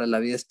 ¿no? Para la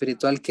vida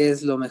espiritual, ¿qué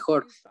es lo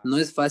mejor? No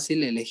es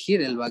fácil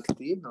elegir el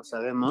bhakti, lo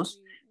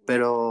sabemos,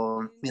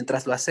 pero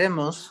mientras lo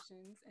hacemos,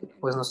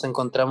 pues nos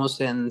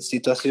encontramos en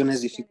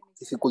situaciones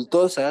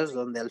dificultosas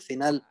donde al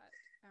final,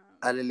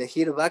 al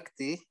elegir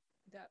bhakti,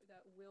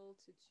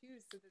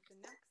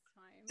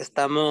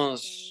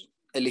 estamos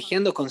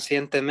eligiendo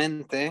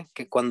conscientemente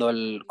que cuando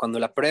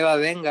la prueba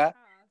venga,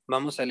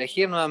 vamos a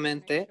elegir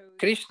nuevamente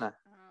Krishna.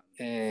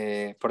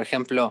 Por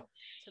ejemplo,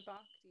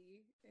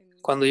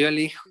 cuando yo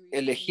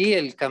elegí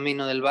el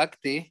camino del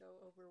Bhakti,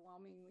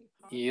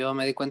 y yo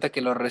me di cuenta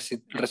que los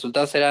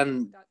resultados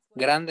eran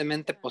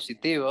grandemente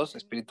positivos,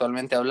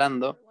 espiritualmente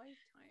hablando,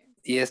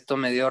 y esto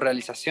me dio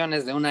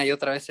realizaciones de una y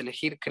otra vez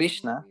elegir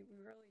Krishna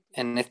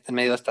en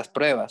medio de estas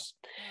pruebas.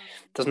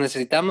 Entonces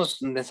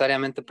necesitamos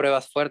necesariamente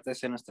pruebas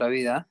fuertes en nuestra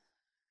vida,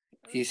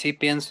 y sí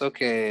pienso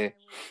que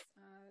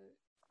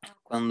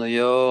cuando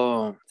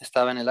yo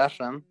estaba en el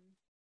ashram,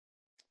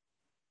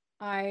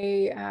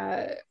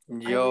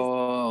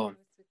 yo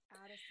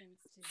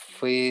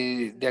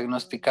fui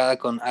diagnosticada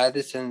con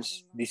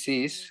Addison's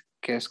disease,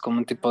 que es como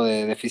un tipo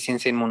de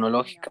deficiencia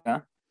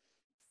inmunológica.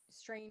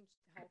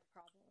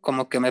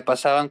 Como que me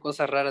pasaban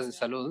cosas raras de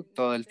salud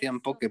todo el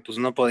tiempo que pues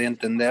no podía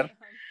entender.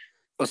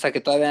 O sea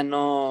que todavía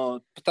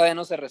no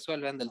se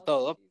resuelven del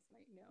todo.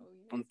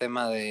 Un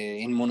tema de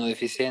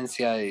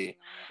inmunodeficiencia y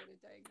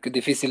que es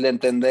difícil de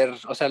entender.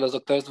 O sea, los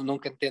doctores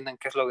nunca entienden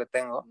qué es lo que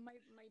tengo.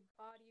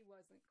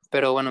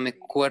 Pero bueno, mi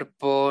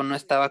cuerpo no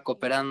estaba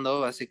cooperando,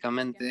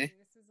 básicamente.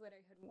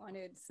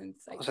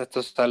 O sea,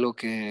 esto es algo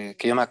que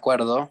yo me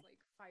acuerdo.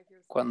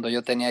 Cuando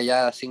yo tenía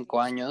ya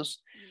 5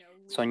 años,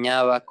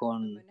 soñaba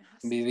con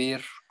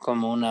vivir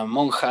como una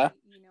monja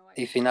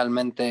y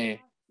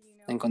finalmente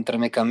encontré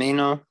mi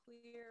camino,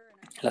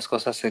 las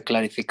cosas se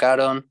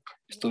clarificaron,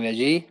 estuve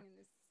allí,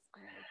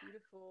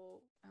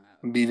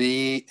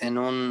 viví en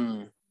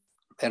un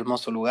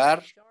hermoso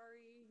lugar,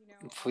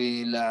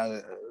 fui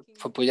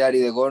Pujari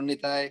de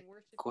Gornitai,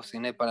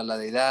 cociné para la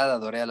deidad,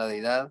 adoré a la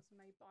deidad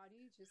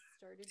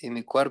y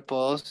mi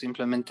cuerpo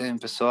simplemente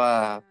empezó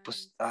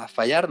pues, a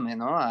fallarme,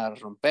 ¿no? A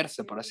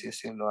romperse, por así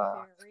decirlo,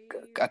 a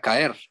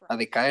caer, a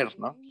decaer,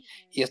 ¿no?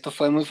 Y esto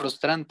fue muy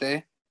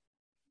frustrante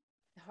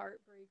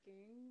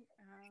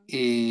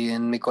y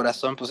en mi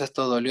corazón pues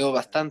esto dolió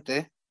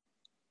bastante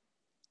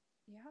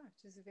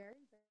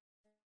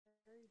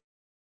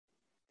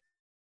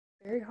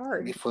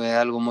y fue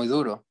algo muy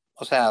duro.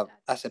 O sea,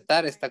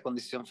 aceptar esta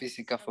condición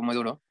física fue muy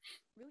duro.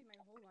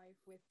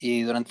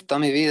 Y durante toda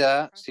mi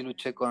vida sí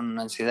luché con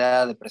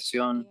ansiedad,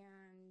 depresión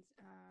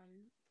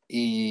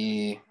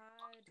y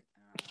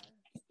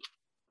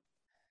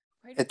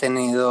he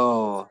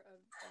tenido,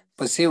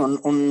 pues sí,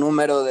 un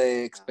número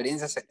de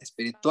experiencias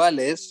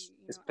espirituales,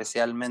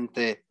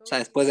 especialmente, o sea,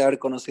 después de haber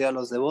conocido a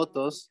los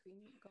devotos,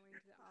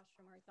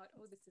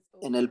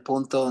 en el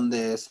punto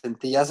donde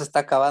sentí ya se está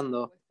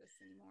acabando.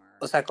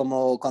 O sea,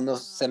 como cuando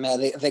se me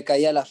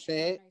decaía la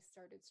fe,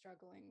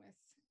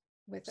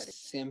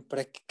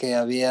 siempre que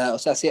había, o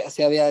sea, sí,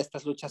 sí había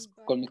estas luchas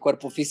con mi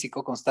cuerpo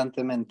físico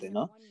constantemente,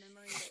 ¿no?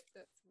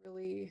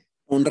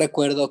 Un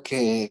recuerdo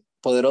que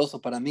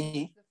poderoso para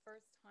mí,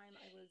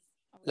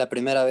 la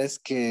primera vez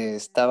que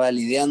estaba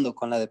lidiando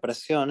con la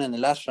depresión en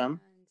el ashram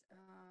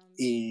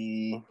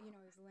y,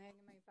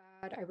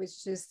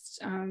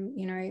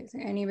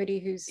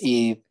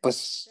 y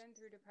pues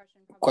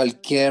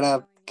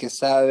cualquiera que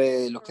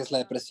sabe lo que es la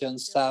depresión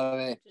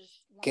sabe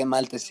qué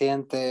mal te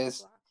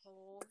sientes,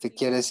 te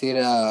quieres ir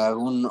a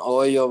un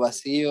hoyo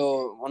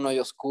vacío, un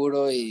hoyo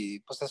oscuro y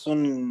pues es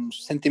un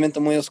sentimiento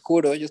muy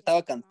oscuro. Yo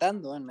estaba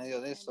cantando en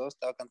medio de eso,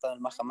 estaba cantando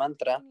el Maha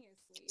Mantra.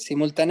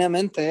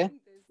 Simultáneamente,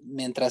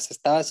 mientras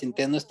estaba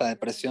sintiendo esta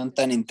depresión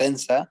tan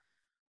intensa,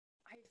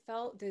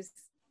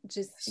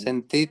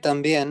 sentí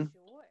también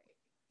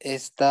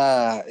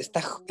esta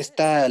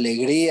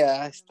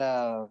alegría,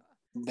 esta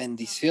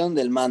bendición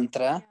del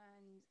mantra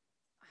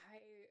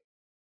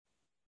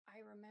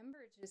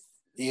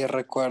y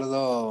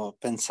recuerdo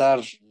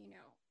pensar,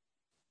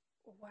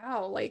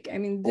 wow,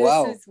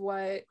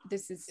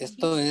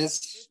 esto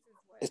es,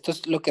 esto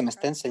es lo que me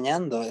está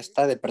enseñando,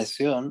 esta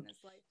depresión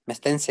me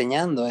está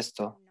enseñando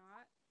esto.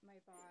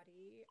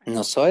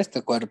 No soy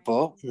este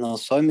cuerpo, no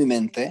soy mi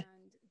mente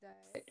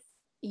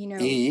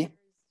y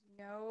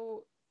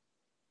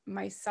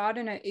mi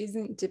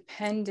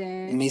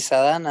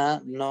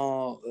sadhana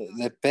no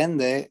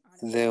depende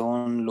de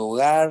un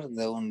lugar,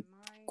 de un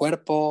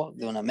cuerpo,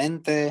 de una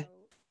mente.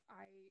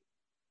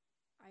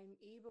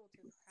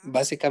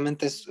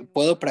 Básicamente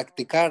puedo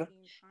practicar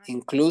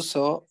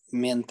incluso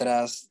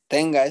mientras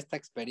tenga esta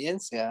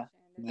experiencia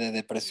de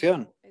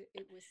depresión.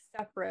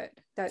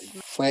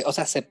 O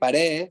sea,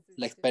 separé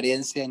la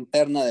experiencia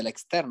interna de la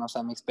externa, o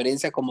sea, mi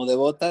experiencia como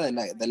devota de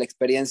la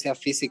experiencia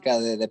física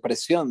de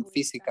depresión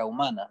física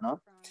humana,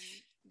 ¿no?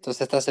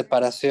 Entonces esta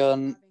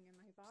separación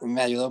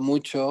me ayudó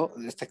mucho,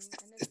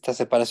 esta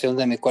separación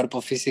de mi cuerpo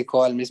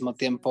físico al mismo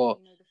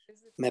tiempo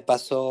me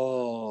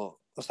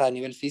pasó, o sea, a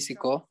nivel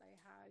físico,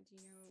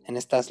 en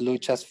estas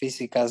luchas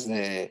físicas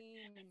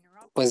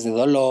pues, de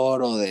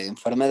dolor o de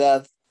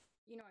enfermedad,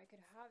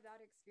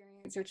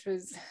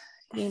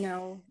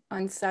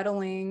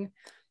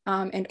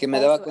 que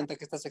me daba cuenta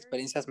que estas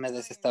experiencias me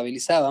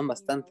desestabilizaban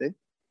bastante,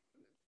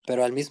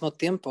 pero al mismo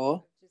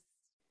tiempo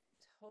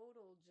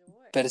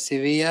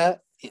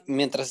percibía,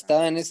 mientras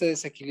estaba en ese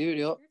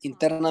desequilibrio,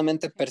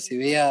 internamente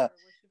percibía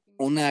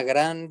una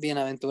gran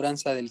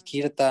bienaventuranza del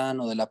kirtan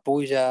o de la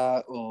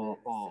puya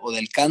o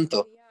del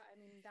canto.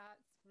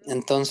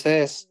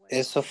 Entonces,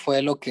 eso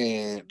fue lo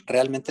que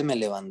realmente me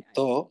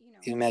levantó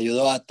y me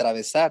ayudó a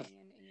atravesar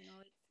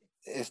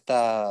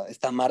esta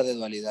mar de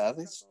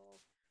dualidades.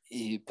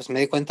 Y pues me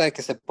di cuenta de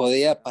que se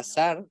podía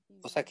pasar,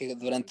 o sea, que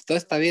durante toda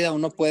esta vida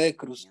uno puede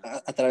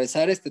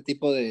atravesar este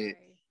tipo de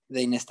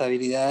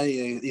inestabilidad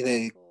y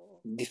de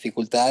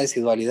dificultades y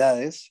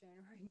dualidades,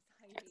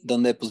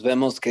 donde pues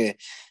vemos que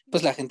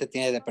pues la gente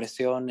tiene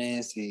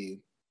depresiones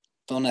y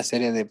toda una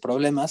serie de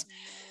problemas,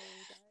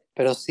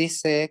 pero sí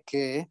sé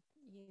que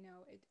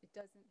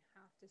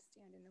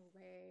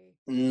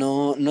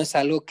no es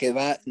algo que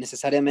va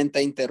necesariamente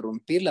a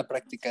interrumpir la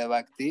práctica de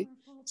Bhakti,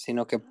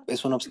 sino que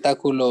es un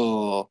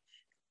obstáculo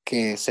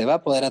que se va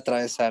a poder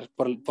atravesar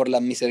por la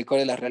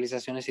misericordia y las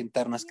realizaciones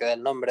internas que da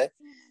el nombre.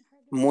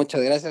 Muchas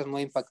gracias,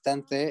 muy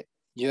impactante.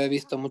 Yo he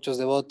visto muchos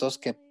devotos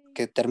que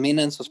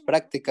terminan sus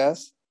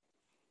prácticas,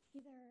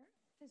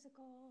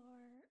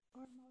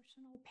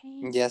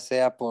 ya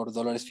sea por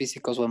dolores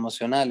físicos o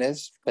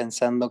emocionales,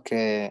 pensando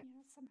que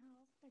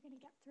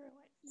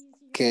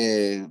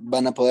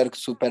van a poder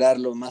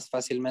superarlo más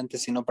fácilmente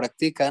si no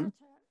practican.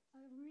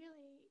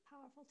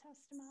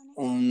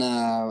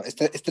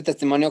 Este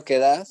testimonio que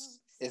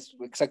das es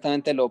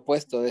exactamente lo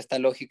opuesto de esta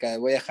lógica de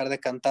voy a dejar de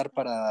cantar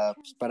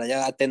pues, para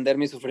ya atender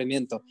mi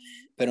sufrimiento,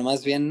 pero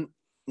más bien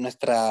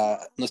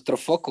nuestro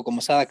foco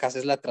como sadhakas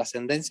es la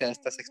trascendencia de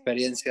estas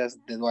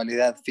experiencias de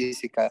dualidad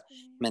física,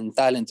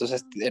 mental.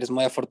 Entonces eres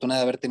muy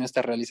afortunada de haber tenido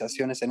estas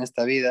realizaciones en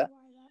esta vida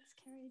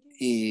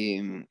y,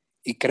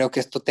 y creo que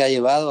esto te ha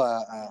llevado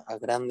a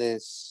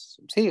grandes,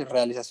 sí,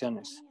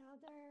 realizaciones.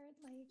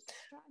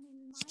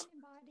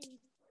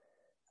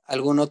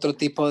 algún otro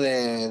tipo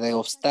de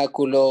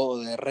obstáculo o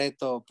de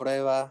reto o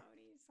prueba.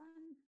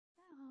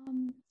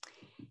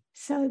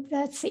 So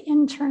that's the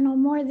internal,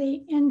 more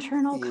the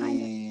internal kind of.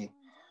 Y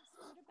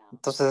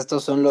entonces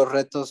estos son los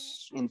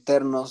retos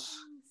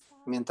internos,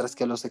 mientras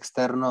que los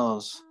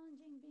externos,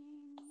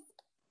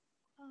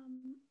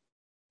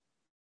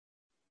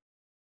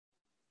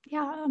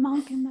 Yeah, a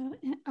monk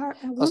in a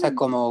o sea,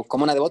 woman.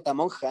 como una devota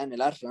monja en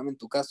el ashram, en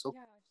tu caso,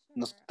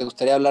 ¿te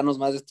gustaría hablarnos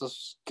más de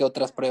estos? ¿Qué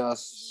otras pruebas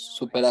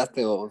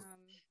superaste o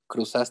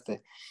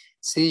cruzaste?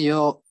 Sí,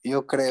 yo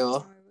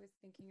creo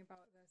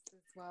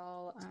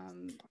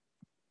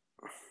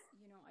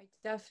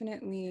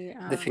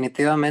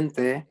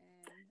definitivamente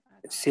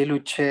sí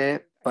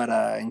luché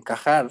para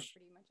encajar,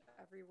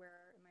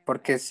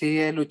 porque sí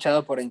he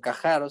luchado por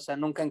encajar, o sea,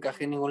 nunca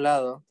encajé en ningún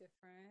lado.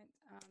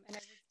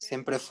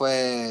 Siempre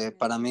fue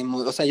para mí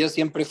muy, o sea, yo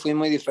siempre fui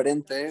muy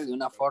diferente de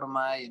una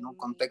forma y en un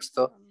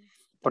contexto,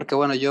 porque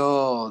bueno,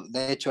 yo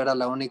de hecho era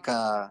la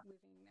única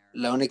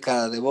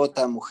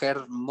devota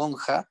mujer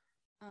monja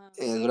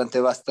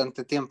durante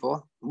bastante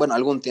tiempo, bueno,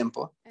 algún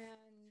tiempo,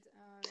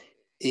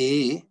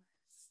 y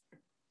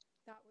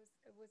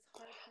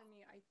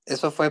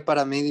eso fue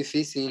para mí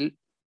difícil.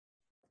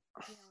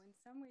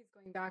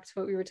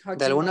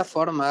 De alguna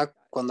forma,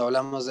 cuando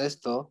hablamos de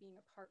esto,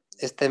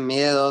 este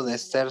miedo de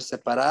ser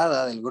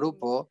separada del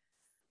grupo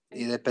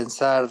y de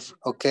pensar,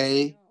 ok,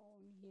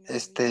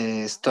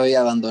 estoy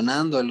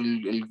abandonando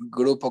el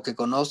grupo que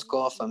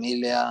conozco,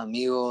 familia,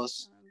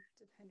 amigos,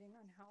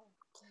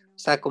 o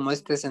sea, como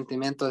este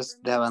sentimiento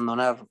es de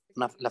abandonar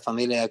la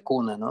familia de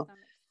cuna, ¿no?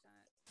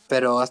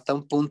 Pero hasta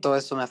un punto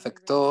eso me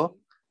afectó.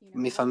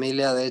 Mi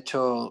familia, de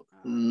hecho,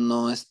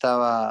 no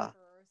estaba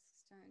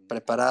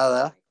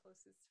preparada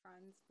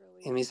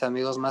y mis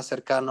amigos más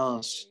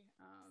cercanos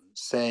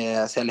se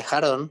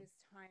alejaron.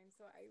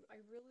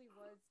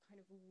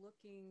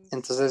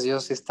 Entonces yo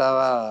sí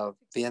estaba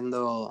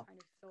viendo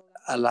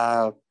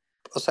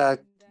o sea,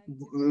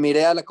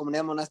 miré a la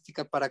comunidad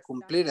monástica para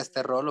cumplir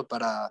este rol o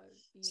para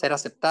ser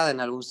aceptada en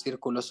algún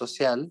círculo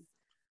social.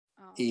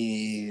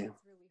 Y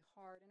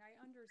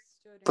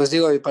pues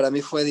digo, y para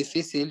mí fue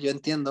difícil, yo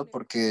entiendo,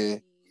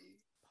 porque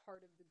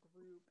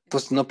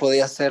pues no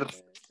podía ser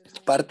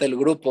parte del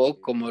grupo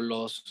como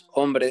los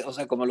hombres, o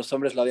sea, como los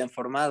hombres lo habían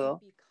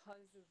formado,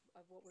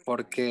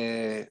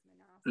 porque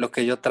lo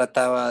que yo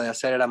trataba de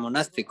hacer era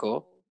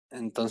monástico.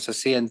 Entonces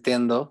sí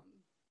entiendo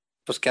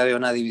pues que había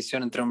una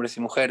división entre hombres y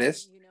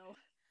mujeres,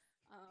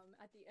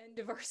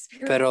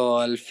 pero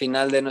al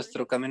final de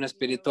nuestro camino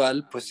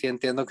espiritual, pues sí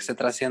entiendo que se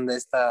trasciende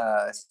este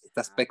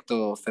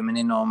aspecto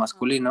femenino o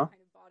masculino,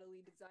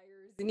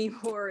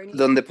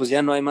 donde pues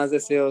ya no hay más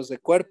deseos de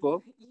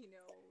cuerpo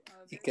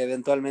y que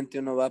eventualmente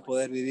uno va a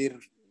poder vivir,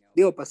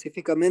 digo,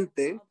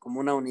 pacíficamente,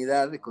 como una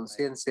unidad de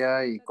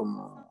conciencia y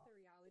como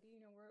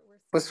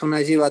pues una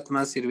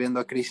jivatma sirviendo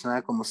a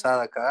Krishna como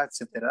sadhaka,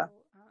 etcétera.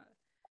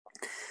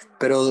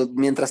 Pero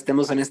mientras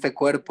estemos en este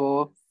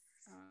cuerpo,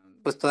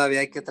 pues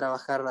todavía hay que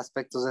trabajar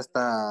aspectos de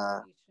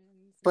esta,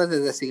 pues de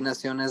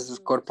designaciones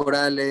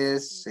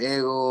corporales,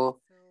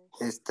 ego,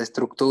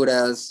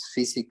 estructuras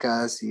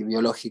físicas y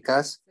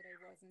biológicas.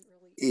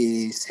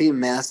 Y sí,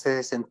 me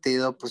hace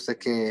sentido pues de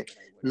que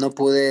no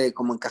pude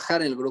como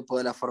encajar en el grupo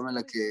de la forma en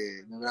la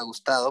que me hubiera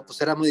gustado, pues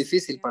era muy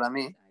difícil para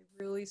mí.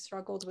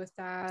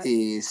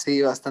 Y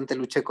sí, bastante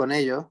luché con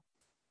ello.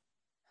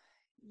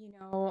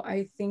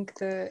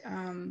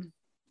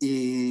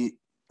 Y,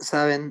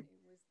 saben,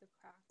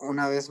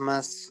 una vez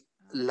más,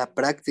 la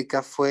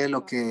práctica fue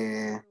lo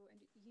que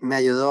me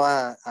ayudó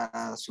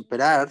a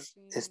superar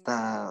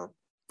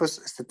pues,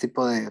 este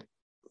tipo de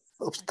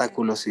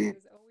obstáculos y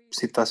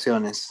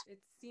situaciones.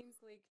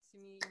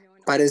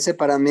 Parece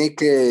para mí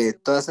que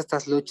todas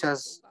estas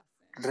luchas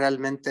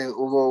realmente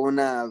hubo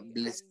una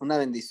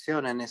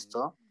bendición en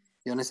esto.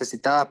 Yo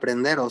necesitaba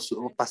aprender o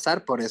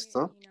pasar por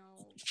esto.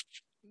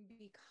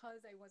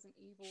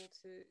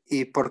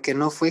 Y porque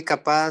no fui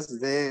capaz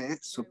de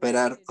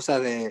superar,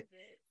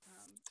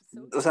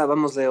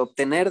 vamos, de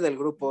obtener del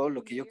grupo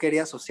lo que yo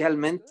quería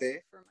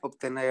socialmente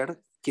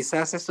obtener,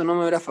 quizás eso no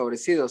me hubiera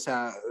favorecido, o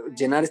sea,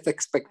 llenar esta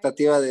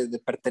expectativa de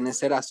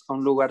pertenecer a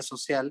un lugar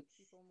social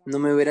no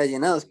me hubiera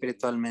llenado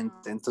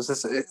espiritualmente.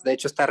 Entonces, de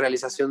hecho, esta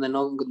realización de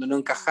no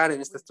encajar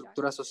en esta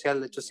estructura social,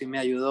 de hecho, sí me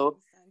ayudó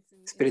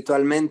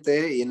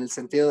espiritualmente y en el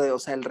sentido de, o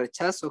sea, el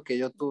rechazo que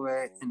yo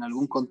tuve en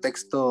algún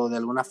contexto, de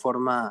alguna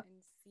forma,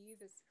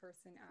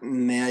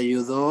 me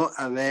ayudó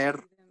a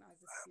ver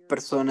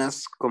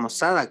personas como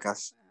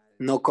sadhakas,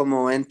 no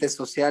como entes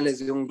sociales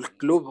de un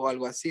club o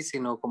algo así,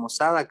 sino como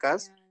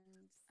sadhakas.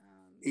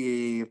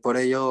 Y por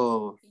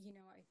ello,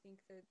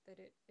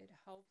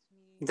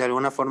 de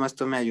alguna forma,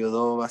 esto me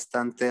ayudó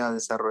bastante a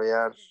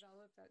desarrollar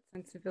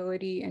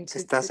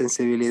esta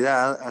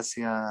sensibilidad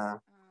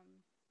hacia,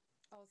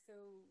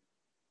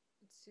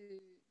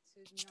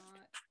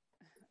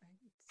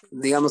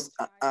 digamos,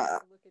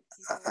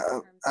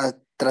 a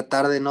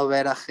tratar de no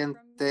ver a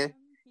gente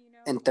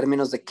en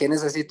términos de qué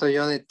necesito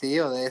yo de ti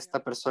o de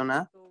esta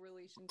persona,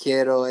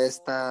 quiero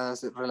esta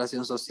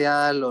relación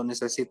social o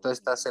necesito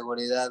esta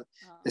seguridad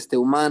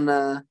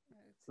humana,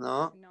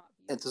 ¿no?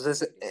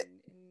 Entonces,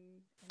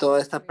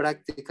 toda esta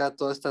práctica,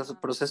 todos estos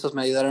procesos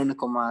me ayudaron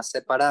como a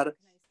separar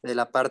de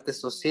la parte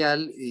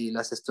social y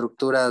las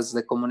estructuras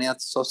de comunidad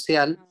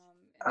social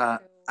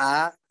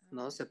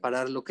 ¿no?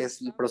 Separar lo que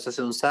es el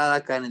proceso de un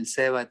sadhaka en el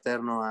seva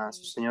eterno a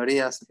sus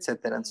señorías,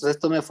 etcétera. Entonces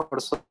esto me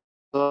forzó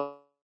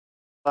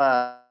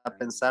a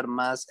pensar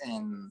más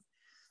en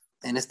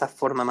esta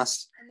forma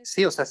más,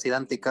 sí, o sea,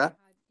 sidántica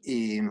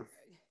y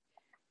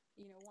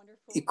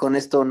con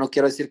esto no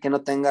quiero decir que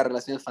no tenga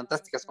relaciones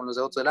fantásticas con los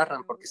devotos del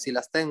Ashram, porque sí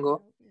las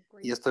tengo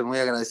y estoy muy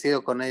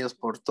agradecido con ellos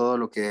por todo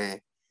lo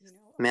que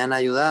me han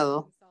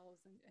ayudado.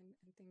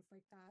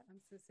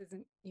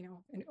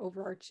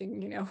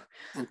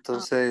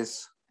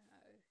 Entonces,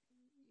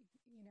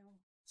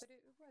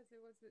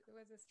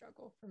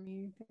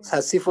 o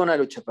sea, sí fue una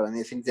lucha para mí,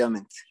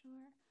 definitivamente.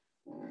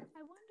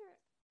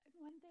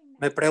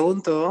 Me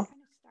pregunto,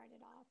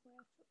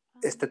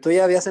 tú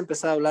ya habías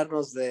empezado a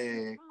hablarnos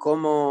de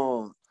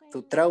cómo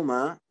tu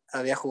trauma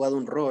había jugado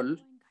un rol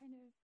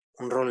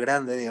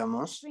grande,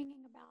 digamos,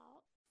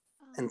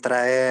 en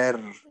traer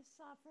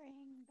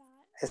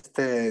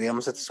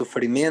digamos, este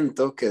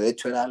sufrimiento, que de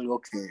hecho era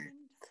algo que,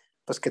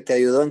 pues, que te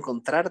ayudó a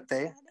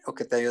encontrarte o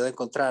que te ayudó a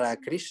encontrar a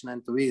Krishna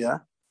en tu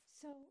vida.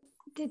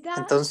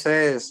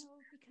 Entonces,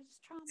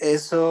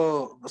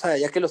 eso, o sea,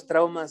 ya que los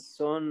traumas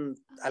son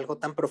algo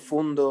tan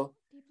profundo,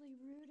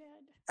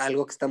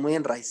 algo que está muy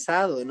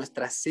enraizado en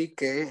nuestra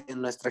psique,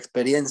 en nuestra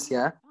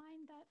experiencia,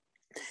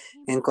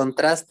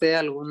 ¿encontraste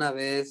alguna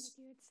vez,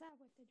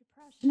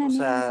 o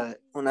sea,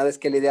 una vez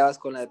que lidiabas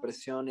con la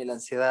depresión y la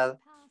ansiedad,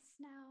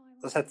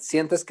 o sea,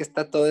 sientes que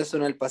está todo eso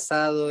en el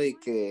pasado y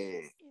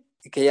que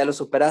ya lo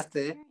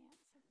superaste?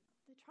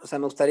 O sea,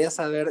 me gustaría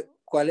saber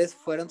cuáles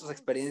fueron tus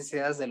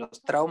experiencias de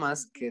los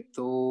traumas que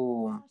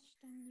tú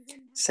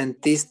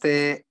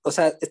sentiste, o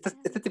sea,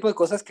 este tipo de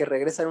cosas que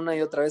regresan una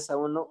y otra vez a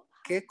uno,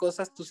 ¿qué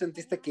cosas tú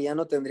sentiste que ya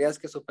no tendrías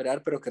que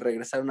superar, pero que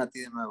regresaron a ti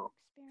de nuevo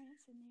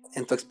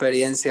en tu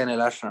experiencia en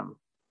el ashram?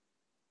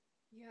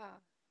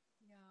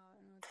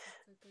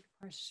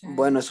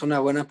 Bueno, es una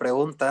buena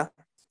pregunta.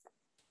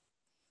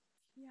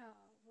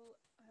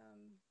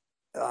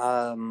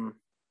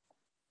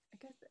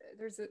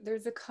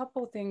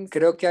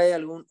 Creo que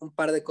hay un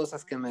par de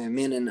cosas que me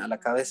vienen a la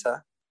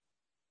cabeza.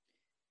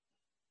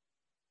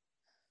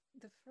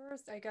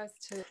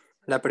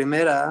 La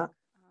primera,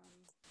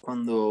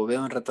 cuando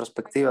veo en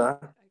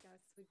retrospectiva,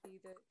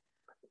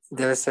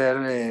 debe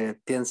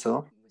ser,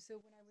 pienso,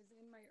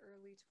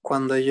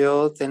 cuando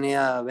yo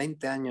tenía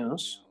 20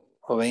 años,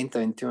 o 20,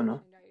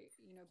 21,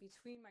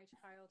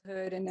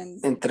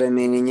 entre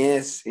mi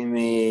niñez y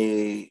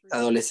mi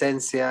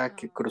adolescencia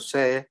que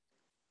crucé,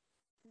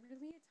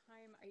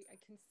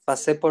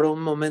 pasé por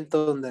un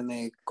momento donde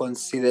me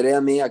consideré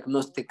a mí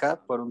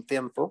agnóstica por un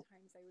tiempo.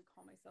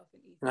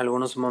 En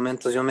algunos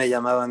momentos yo me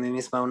llamaba a mí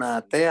misma una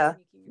atea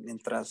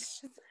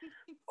mientras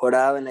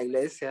oraba en la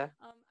iglesia.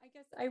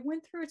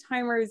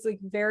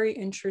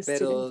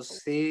 Pero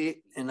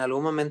sí, en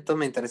algún momento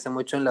me interesé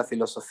mucho en la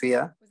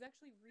filosofía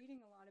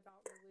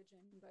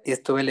y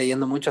estuve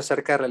leyendo mucho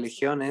acerca de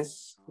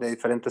religiones de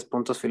diferentes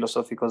puntos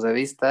filosóficos de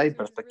vista y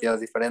perspectivas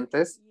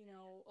diferentes.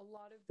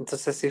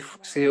 Entonces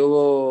sí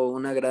hubo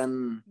una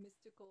gran,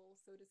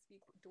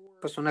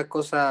 pues una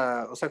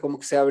cosa, o sea, como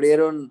que se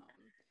abrieron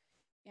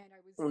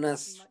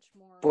unas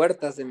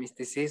puertas de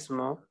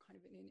misticismo,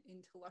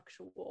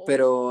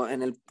 pero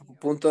en el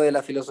punto de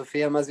la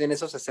filosofía más bien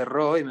eso se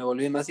cerró y me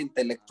volví más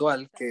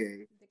intelectual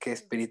que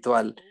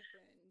espiritual.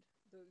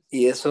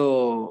 Y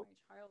eso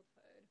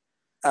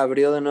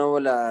abrió de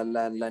nuevo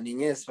la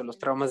niñez o los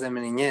traumas de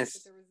mi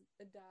niñez.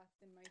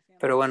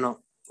 Pero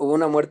bueno, hubo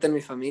una muerte en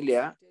mi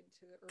familia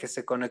que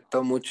se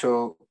conectó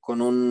mucho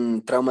con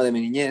un trauma de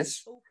mi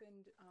niñez.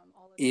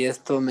 Y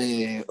esto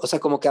o sea,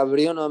 como que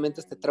abrió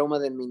nuevamente este trauma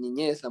de mi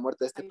niñez, la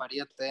muerte de este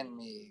pariente en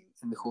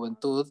mi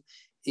juventud,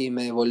 y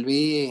me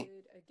volví,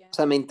 o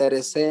sea, me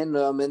interesé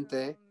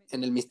nuevamente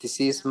en el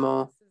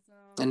misticismo,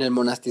 en el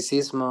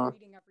monasticismo.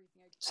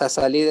 O sea,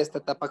 salí de esta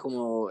etapa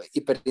como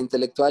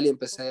hiperintelectual y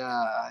empecé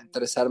a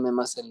interesarme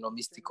más en lo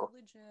místico,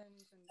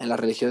 en las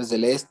religiones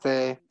del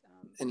este,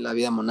 en la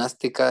vida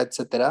monástica,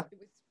 etcétera.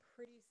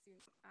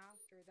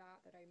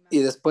 Y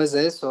después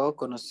de eso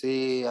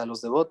conocí a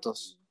los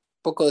devotos.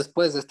 Poco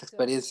después de esta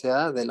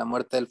experiencia de la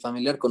muerte del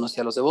familiar, conocí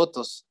a los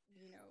devotos.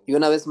 Y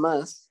una vez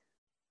más,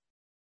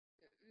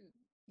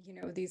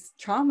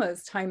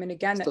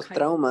 estos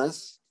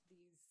traumas,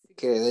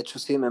 que de hecho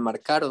sí me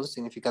marcaron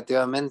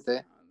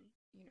significativamente,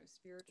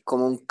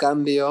 como un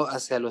cambio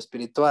hacia lo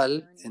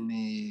espiritual en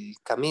mi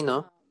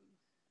camino.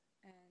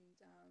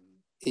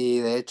 Y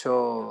de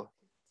hecho,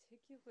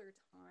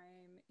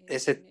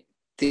 ese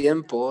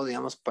tiempo,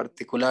 digamos,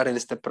 particular en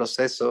este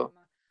proceso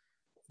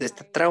de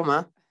este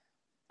trauma,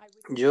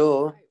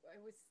 yo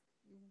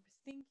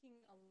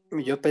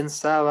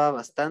pensaba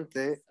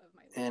bastante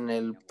en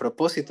el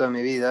propósito de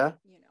mi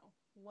vida,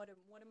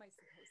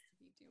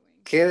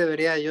 qué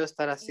debería yo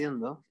estar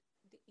haciendo.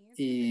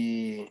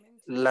 Y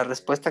la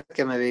respuesta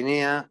que me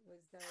venía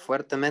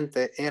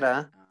fuertemente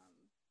era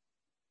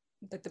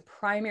that the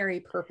primary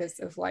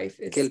purpose of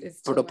life que el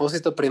is to learn.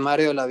 propósito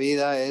primario de la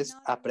vida es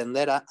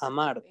aprender a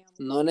amar,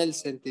 no en el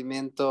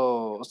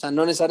sentimiento, o sea,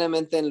 no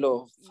necesariamente en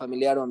lo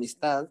familiar o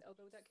amistad,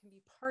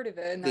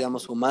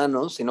 digamos,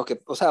 humano, sino que,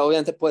 o sea,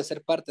 obviamente puede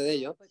ser parte de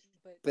ello,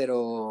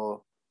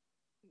 pero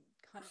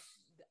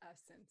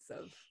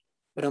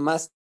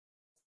más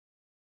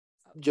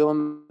yo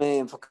me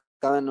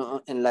enfocaba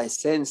en la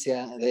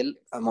esencia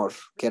del amor,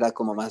 que era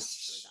como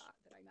más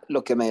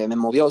lo que me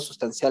movió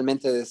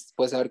sustancialmente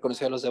después de haber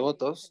conocido a los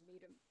devotos,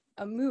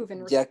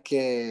 ya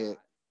que,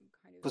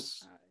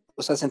 pues,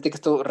 o sea, sentí que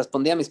esto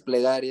respondía a mis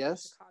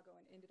plegarias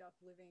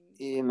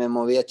y me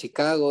moví a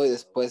Chicago y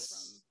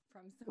después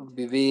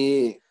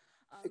viví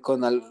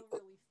con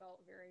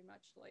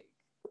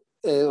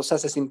o sea,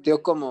 se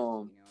sintió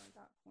como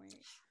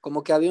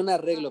que había un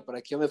arreglo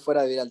para que yo me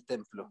fuera a vivir al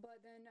templo.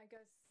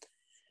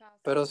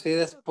 Pero sí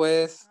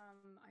después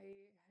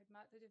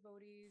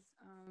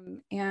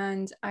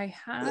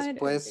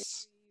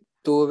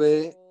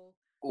tuve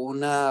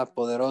una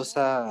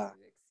poderosa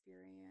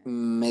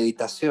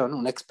meditación,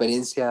 una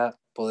experiencia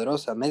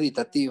poderosa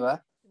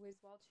meditativa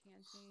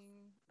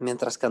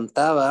mientras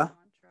cantaba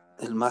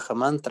el Maha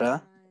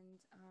Mantra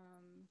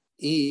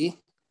y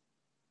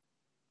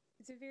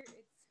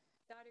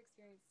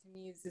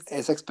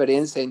esa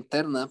experiencia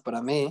interna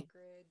para mí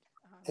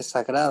es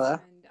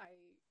sagrada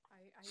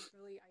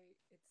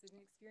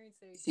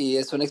y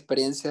es una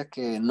experiencia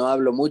que no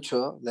hablo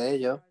mucho de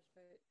ello.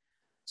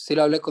 Sí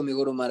lo hablé con mi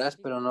Guru Maharaj,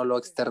 pero no lo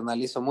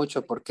externalizo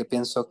mucho porque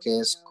pienso que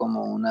es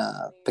como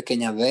una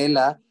pequeña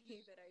vela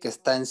que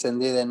está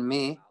encendida en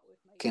mí,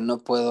 que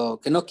no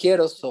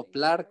quiero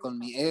soplar con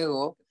mi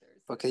ego,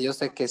 porque yo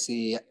sé que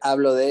si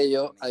hablo de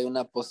ello hay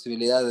una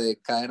posibilidad de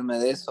caerme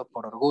de eso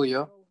por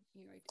orgullo.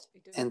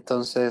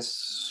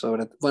 Entonces,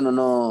 bueno,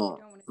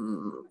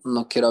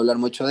 no quiero hablar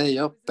mucho de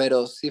ello,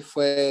 pero sí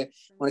fue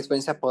una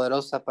experiencia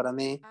poderosa para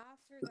mí.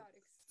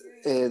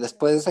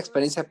 Después de esa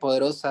experiencia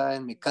poderosa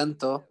en mi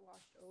canto,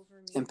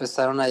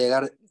 empezaron a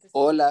llegar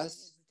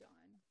olas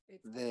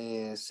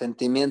de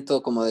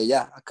sentimiento como de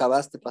ya,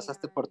 acabaste,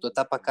 pasaste por tu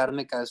etapa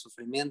kármica de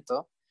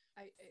sufrimiento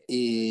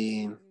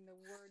y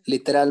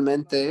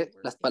literalmente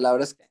las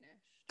palabras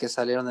que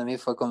salieron de mí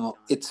fue como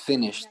it's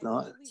finished,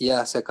 ¿no?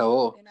 Ya se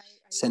acabó.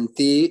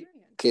 Sentí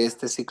que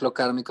este ciclo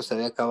kármico se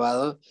había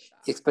acabado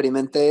y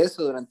experimenté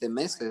eso durante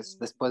meses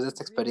después de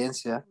esta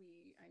experiencia.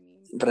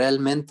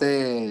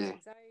 Realmente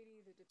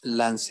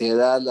la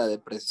ansiedad, la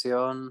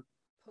depresión,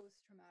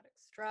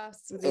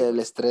 el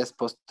estrés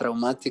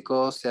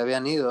postraumático se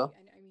habían ido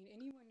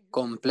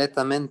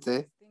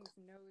completamente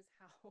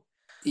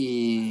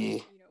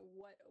y,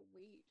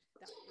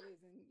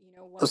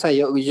 o sea,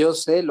 yo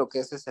sé lo que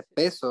es ese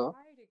peso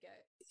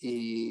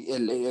y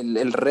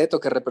el reto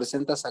que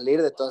representa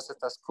salir de todas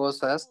estas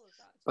cosas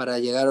para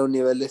llegar a un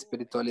nivel de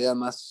espiritualidad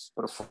más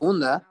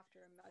profunda.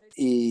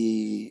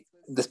 Y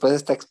después de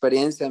esta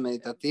experiencia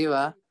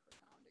meditativa,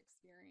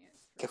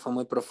 que fue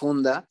muy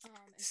profunda,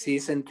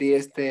 sí sentí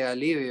este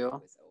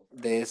alivio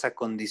de esa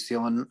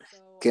condición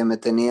que me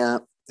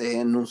tenía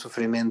en un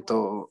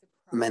sufrimiento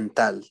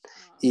mental.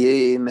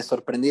 Y me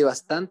sorprendí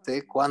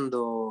bastante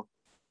cuando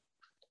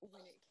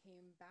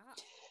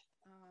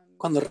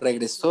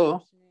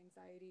regresó,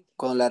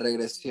 con la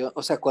regresión,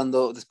 o sea,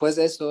 cuando después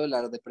de eso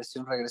la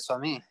depresión regresó a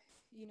mí.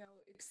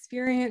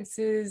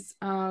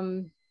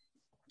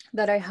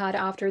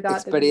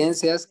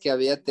 Experiencias que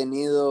había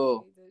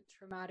tenido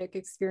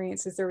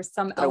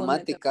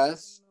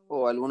traumáticas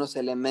o algunos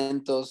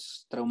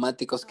elementos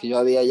traumáticos que yo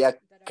había ya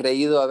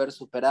creído haber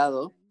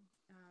superado,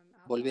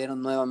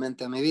 volvieron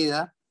nuevamente a mi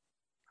vida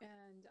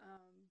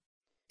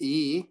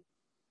y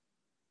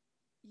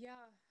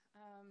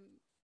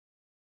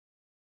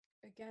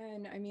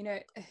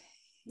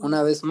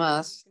una vez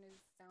más,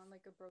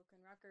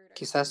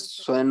 quizás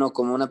sueno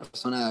como una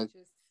persona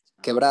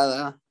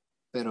quebrada,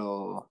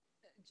 pero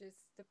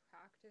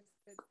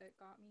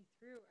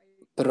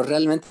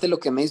realmente lo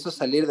que me hizo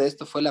salir de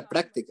esto fue la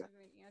práctica.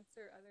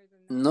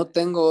 No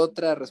tengo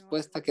otra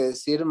respuesta que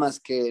decir más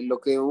que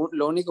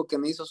lo único que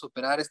me hizo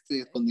superar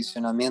este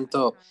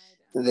condicionamiento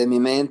de mi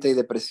mente y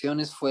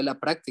depresiones fue la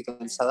práctica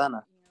del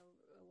sadhana.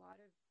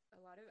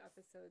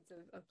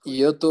 Y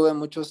yo tuve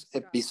muchos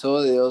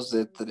episodios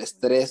de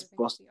estrés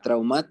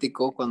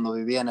postraumático cuando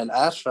vivía en el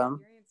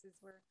ashram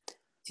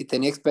y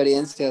tenía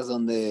experiencias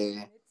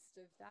donde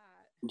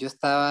yo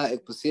estaba,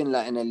 pues sí, en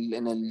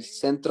el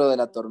centro de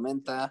la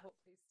tormenta,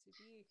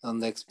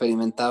 donde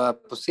experimentaba,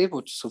 pues sí,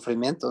 muchos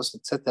sufrimientos,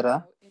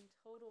 etcétera.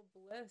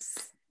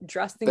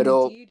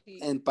 Pero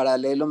en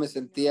paralelo me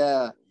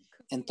sentía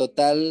en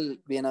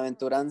total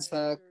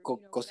bienaventuranza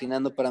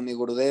cocinando para mi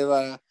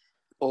Gurudeva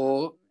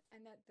o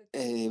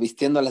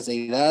vistiendo a las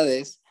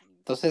deidades.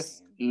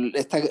 Entonces,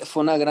 esta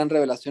fue una gran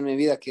revelación en mi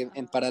vida, que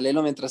en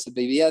paralelo, mientras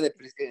vivía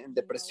en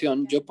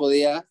depresión, yo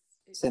podía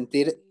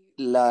sentir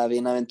la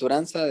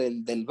bienaventuranza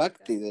del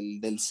bhakti,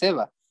 del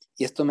seva.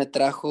 Y esto me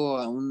trajo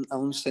a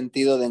un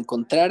sentido de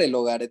encontrar el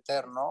hogar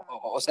eterno,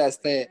 o sea,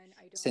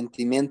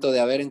 sentimiento de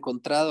haber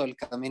encontrado el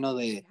camino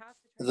de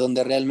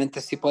donde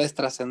realmente sí puedes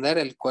trascender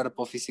el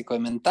cuerpo físico y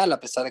mental, a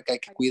pesar de que hay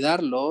que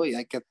cuidarlo y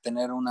hay que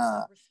tener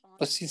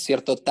pues sí,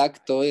 cierto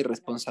tacto y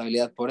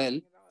responsabilidad por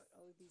él,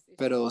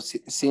 pero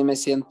sí, sí me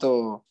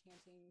siento,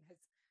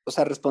 o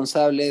sea,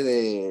 responsable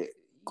de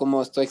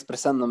cómo estoy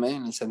expresándome,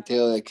 en el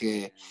sentido de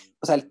que,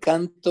 o sea, el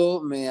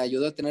canto me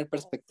ayudó a tener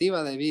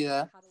perspectiva de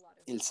vida,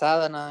 el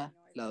sadhana,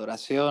 la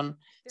adoración,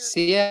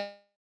 sí,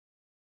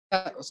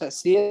 o sea,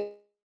 sí he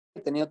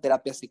tenido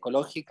terapias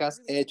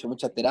psicológicas, he hecho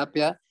mucha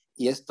terapia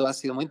y esto ha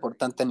sido muy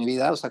importante en mi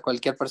vida. O sea,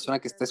 cualquier persona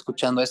que esté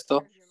escuchando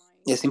esto,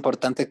 es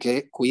importante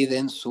que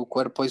cuiden su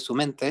cuerpo y su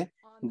mente.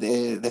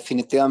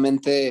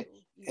 Definitivamente,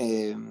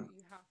 en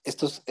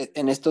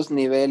estos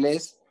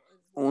niveles,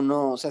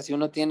 uno, o sea, si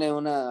uno tiene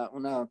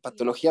una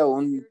patología o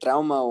un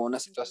trauma o una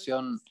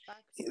situación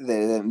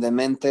de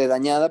mente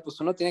dañada, pues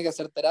uno tiene que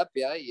hacer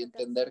terapia y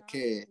entender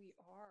que,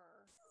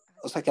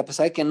 o sea, que a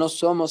pesar de que no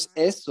somos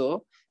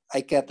eso,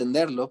 hay que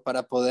atenderlo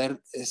para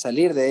poder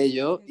salir de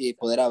ello y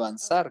poder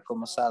avanzar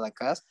como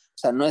sadhakas. O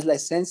sea, no es la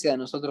esencia de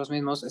nosotros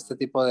mismos este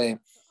tipo de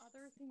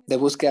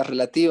búsquedas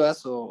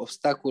relativas o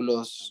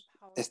obstáculos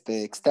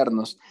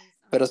externos,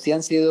 pero sí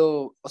han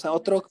sido, o sea,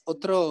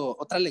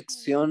 otra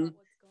lección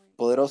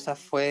poderosa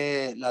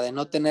fue la de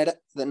no tener,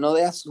 de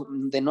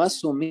no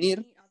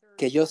asumir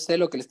que yo sé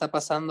lo que le está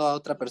pasando a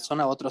otra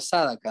persona, a otro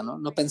sadhaka, ¿no?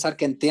 No pensar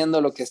que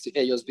entiendo lo que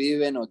ellos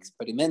viven o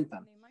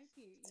experimentan,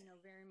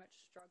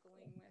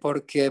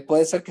 porque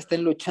puede ser que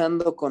estén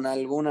luchando con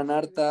alguna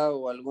narta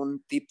o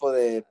algún tipo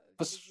de,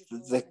 pues,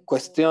 de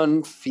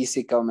cuestión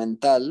física o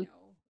mental,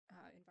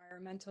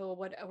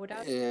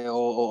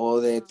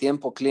 o de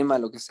tiempo, clima,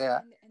 lo que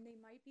sea.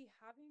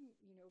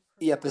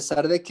 Y a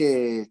pesar de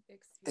que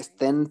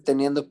estén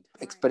teniendo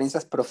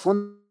experiencias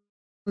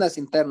profundas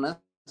internas,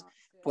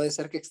 puede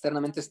ser que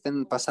externamente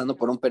estén pasando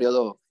por un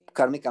periodo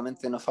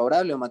kármicamente no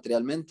favorable o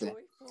materialmente,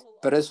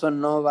 pero eso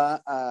no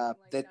va a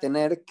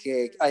detener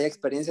que haya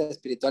experiencias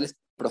espirituales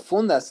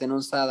profundas en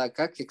un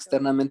sadhaka que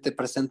externamente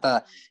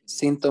presenta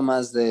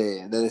síntomas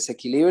de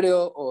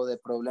desequilibrio o de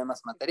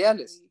problemas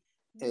materiales.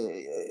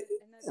 Eh,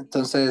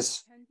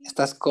 entonces,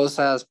 estas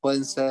cosas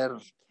pueden ser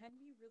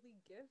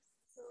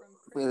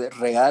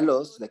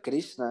regalos de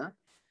Krishna,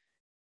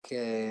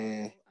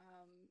 que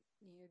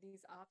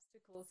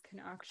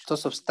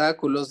estos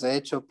obstáculos de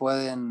hecho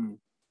pueden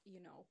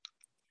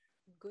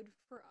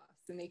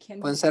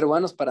ser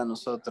buenos para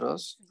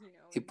nosotros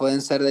y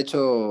pueden ser de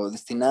hecho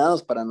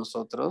destinados para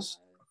nosotros.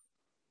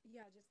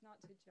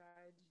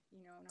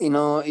 Y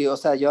no, y o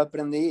sea, yo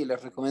aprendí y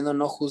les recomiendo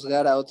no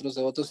juzgar a otros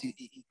devotos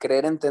y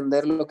creer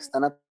entender lo que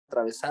están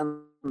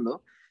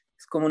atravesando.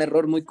 Es como un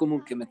error muy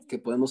común que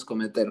podemos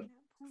cometer.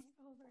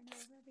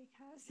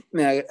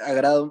 Me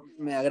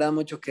agrada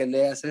mucho que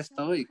leas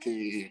esto y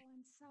que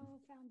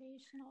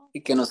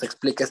nos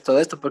expliques todo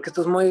esto, porque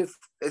esto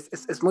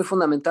es muy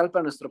fundamental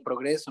para nuestro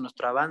progreso,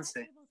 nuestro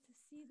avance.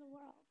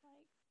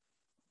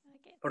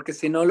 Porque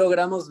si no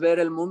logramos ver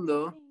el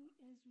mundo,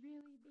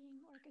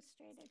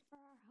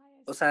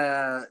 o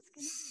sea,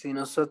 si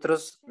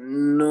nosotros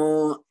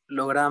no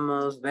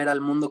logramos ver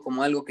al mundo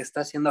como algo que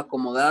está siendo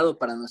acomodado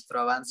para nuestro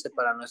avance,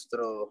 para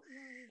nuestro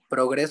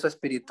progreso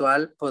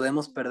espiritual,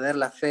 podemos perder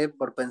la fe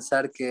por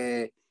pensar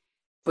que,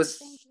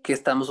 pues, que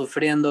estamos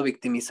sufriendo,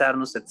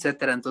 victimizarnos,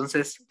 etcétera.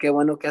 Entonces, qué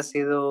bueno que has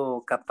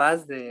sido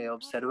capaz de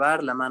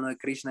observar la mano de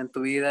Krishna en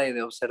tu vida y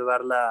de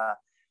observar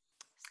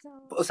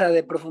o sea,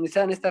 de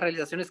profundizar en estas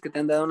realizaciones que te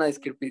han dado una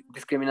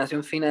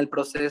discriminación fina del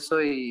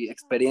proceso y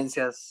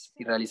experiencias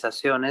y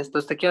realizaciones.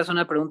 Entonces, te quiero hacer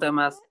una pregunta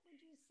más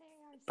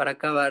para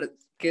acabar.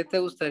 ¿Qué te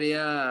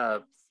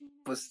gustaría,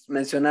 pues,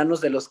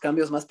 mencionarnos de los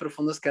cambios más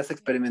profundos que has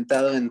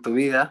experimentado en tu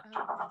vida?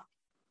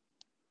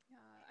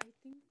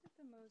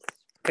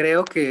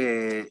 Creo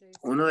que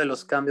uno de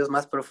los cambios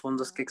más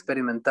profundos que he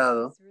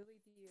experimentado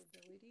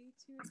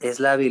es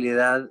la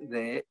habilidad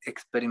de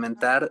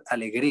experimentar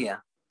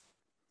alegría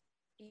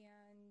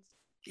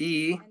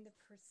y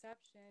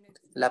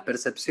la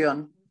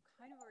percepción,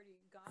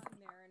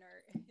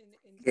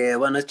 que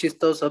bueno, es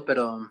chistoso,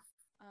 pero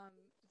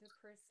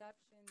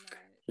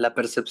la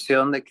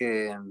percepción de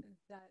que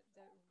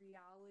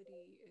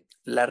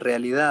la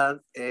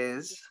realidad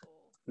es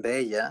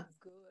bella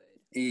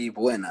y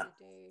buena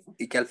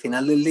y que al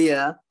final del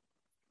día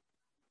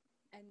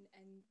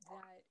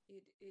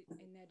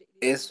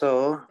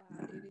eso,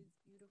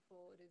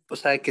 o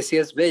sea, que sí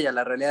es bella,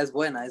 la realidad es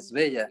buena, es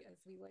bella,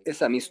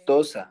 es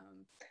amistosa,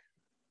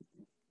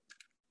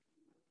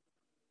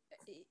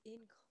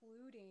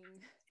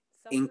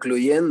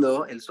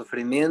 incluyendo el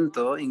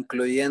sufrimiento,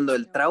 incluyendo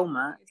el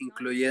trauma,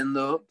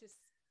 incluyendo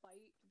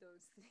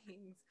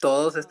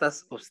todos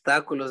estos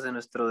obstáculos de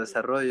nuestro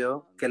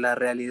desarrollo, que la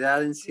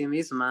realidad en sí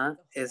misma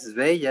es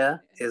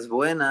bella, es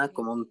buena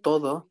como un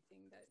todo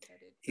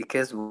y que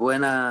es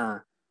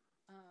buena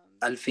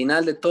al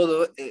final de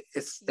todo,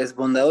 es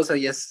bondadosa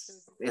y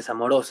es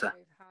amorosa.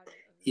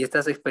 Y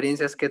estas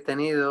experiencias que he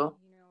tenido,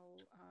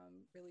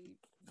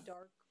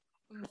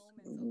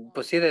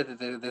 pues sí,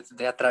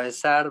 de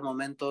atravesar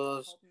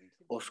momentos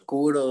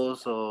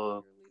oscuros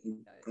o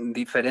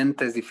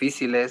diferentes,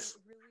 difíciles,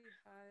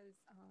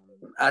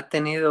 ha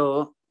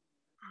tenido,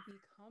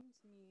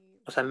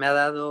 o sea, me ha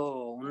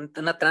dado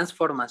una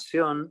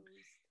transformación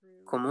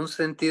como un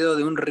sentido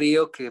de un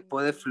río que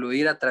puede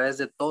fluir a través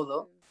de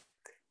todo,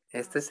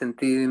 este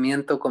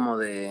sentimiento como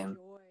de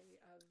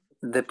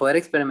poder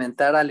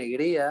experimentar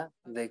alegría,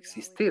 de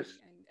existir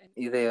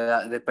y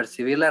de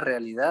percibir la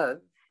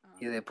realidad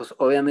y de, pues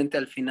obviamente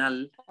al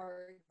final,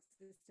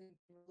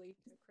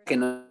 que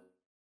nuestra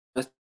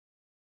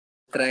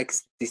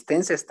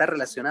existencia está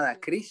relacionada a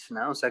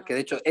Krishna, o sea que de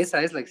hecho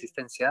esa es la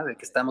existencia, de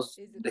que estamos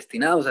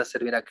destinados a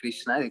servir a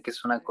Krishna, de que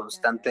es una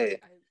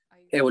constante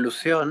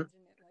evolución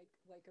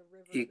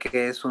y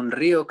que es un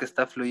río que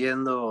está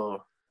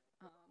fluyendo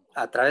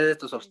a través de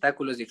estos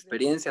obstáculos y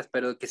experiencias,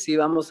 pero que sí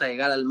vamos a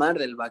llegar al mar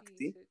del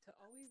Bhakti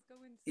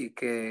y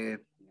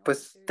que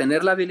pues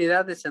tener la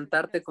habilidad de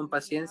sentarte con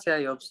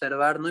paciencia y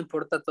observar, no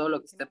importa todo lo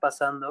que esté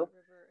pasando,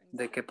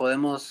 de que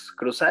podemos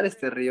cruzar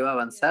este río,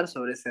 avanzar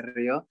sobre ese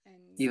río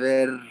y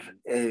ver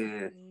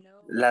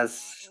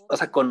o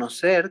sea,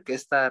 conocer que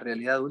esta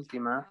realidad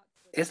última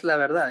es la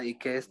verdad y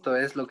que esto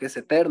es lo que es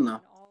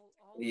eterno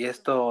y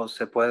esto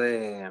se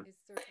puede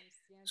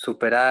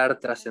superar,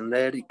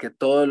 trascender y que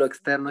todo lo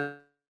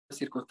externo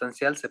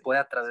circunstancial se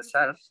puede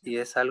atravesar y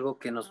es algo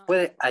que nos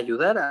puede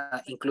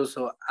ayudar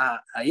incluso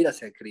a ir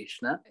hacia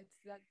Krishna.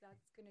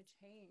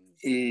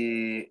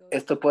 Y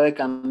esto puede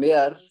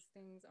cambiar,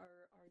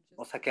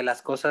 o sea que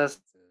las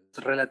cosas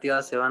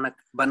relativas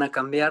van a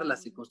cambiar,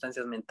 las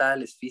circunstancias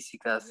mentales,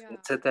 físicas,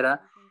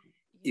 etcétera,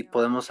 y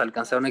podemos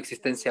alcanzar una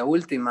existencia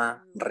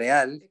última,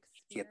 real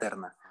y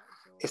eterna.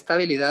 Esta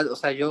habilidad, o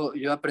sea, yo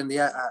aprendí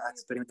a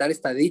experimentar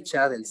esta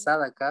dicha del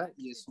sadhaka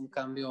y es un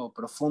cambio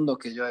profundo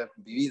que yo he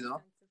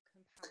vivido.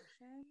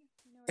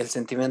 El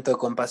sentimiento de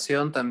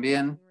compasión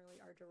también.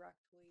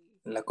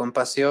 La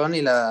compasión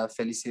y la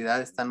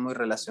felicidad están muy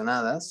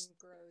relacionadas,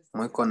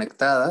 muy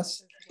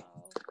conectadas.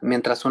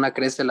 Mientras una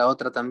crece, la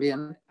otra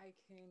también.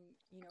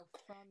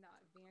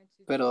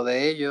 Pero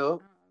de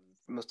ello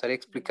me gustaría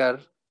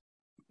explicar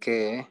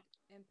que,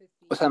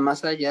 o sea,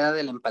 más allá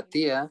de la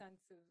empatía,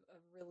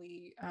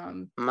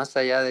 más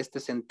allá de este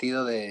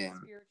sentido de,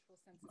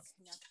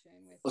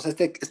 o sea,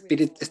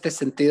 este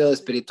sentido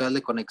espiritual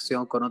de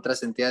conexión con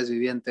otras entidades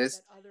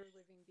vivientes,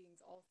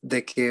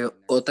 de que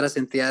otras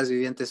entidades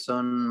vivientes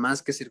son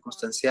más que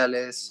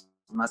circunstanciales,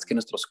 más que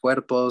nuestros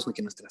cuerpos,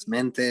 que nuestras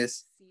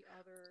mentes.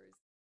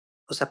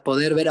 O sea,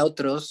 poder ver a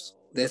otros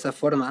de esa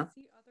forma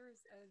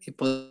y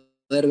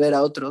poder ver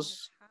a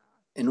otros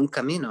en un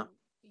camino.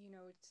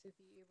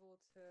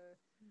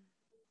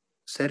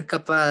 Ser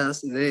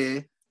capaz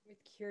de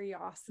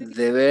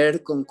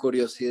ver con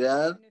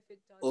curiosidad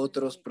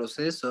otros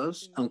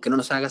procesos, aunque no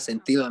nos haga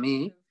sentido a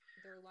mí,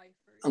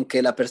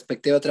 aunque la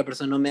perspectiva de otra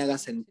persona no me haga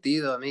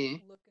sentido a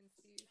mí,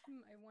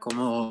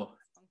 como,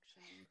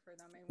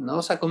 ¿no?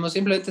 O sea, como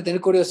simplemente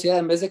tener curiosidad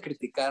en vez de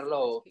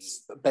criticarlo o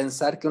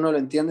pensar que uno lo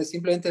entiende,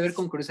 simplemente ver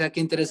con curiosidad qué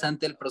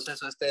interesante el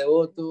proceso de este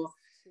devoto,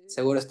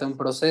 seguro está en un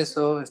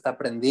proceso, está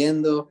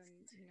aprendiendo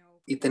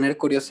y tener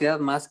curiosidad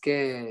más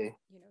que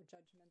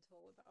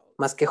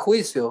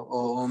juicio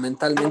o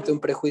mentalmente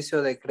un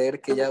prejuicio de creer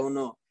que ya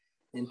uno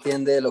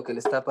entiende lo que le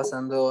está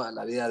pasando a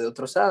la vida de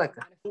otro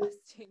sadhaka,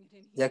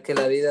 ya que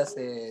la vida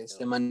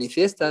se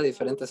manifiesta de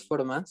diferentes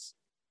formas,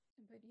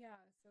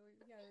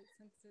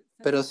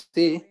 pero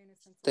sí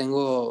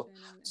tengo, o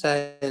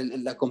sea,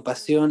 la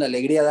compasión, la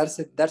alegría,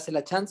 darse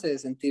la chance de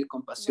sentir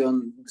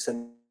compasión,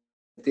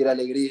 sentir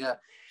alegría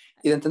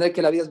y de entender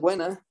que la vida es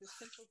buena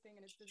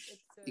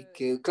y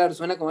que, claro,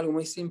 suena como algo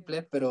muy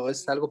simple, pero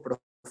es algo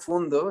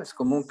profundo, es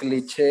como un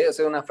cliché, o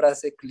sea, una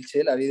frase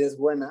cliché, la vida es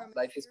buena,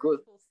 life is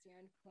good.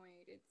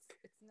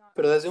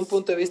 Pero desde un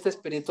punto de vista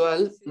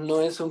espiritual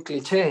no es un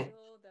cliché,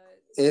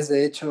 es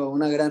de hecho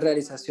una gran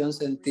realización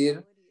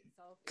sentir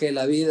que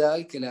la vida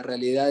y que la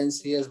realidad en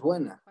sí es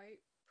buena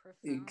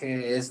y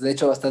que es de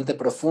hecho bastante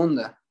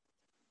profunda.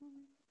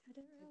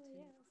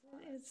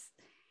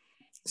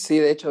 Sí,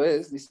 de hecho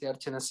es, dice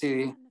Archana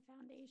Siddhi.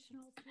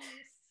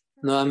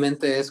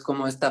 Nuevamente es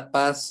como esta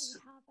paz,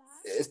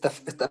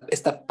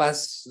 esta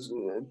paz,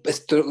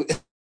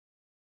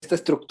 esta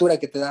estructura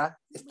que te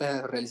da,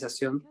 esta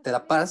realización, te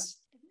da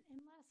paz.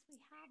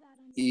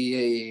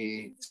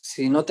 Y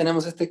si no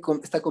tenemos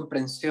esta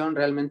comprensión,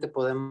 realmente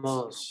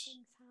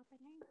podemos,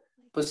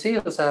 pues sí,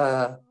 o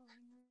sea,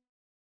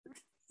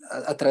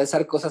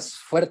 atravesar cosas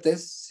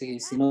fuertes si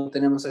no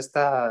tenemos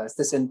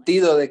este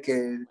sentido de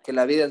que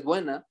la vida es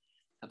buena,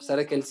 a pesar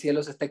de que el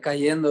cielo se esté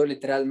cayendo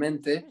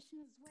literalmente,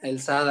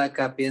 el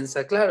sadhaka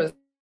piensa, claro,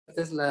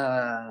 esta es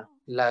la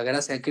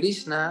gracia de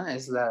Krishna,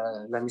 es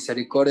la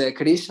misericordia de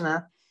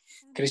Krishna,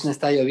 Krishna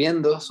está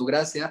lloviendo su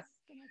gracia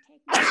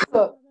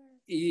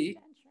y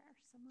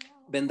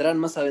vendrán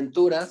más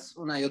aventuras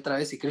una y otra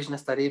vez y Krishna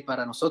estará ahí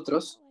para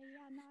nosotros.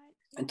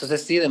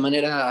 Entonces sí, de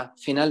manera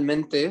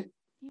finalmente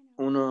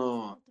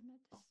uno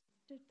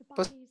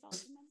pues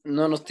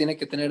no nos tiene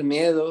que tener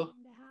miedo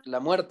la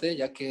muerte,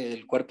 ya que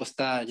el cuerpo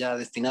está ya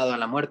destinado a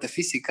la muerte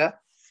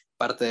física,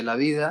 parte de la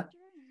vida,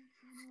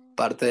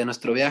 parte de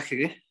nuestro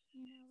viaje,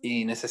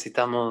 y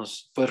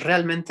necesitamos pues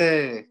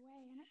realmente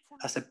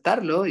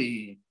aceptarlo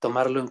y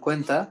tomarlo en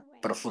cuenta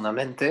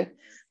profundamente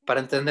para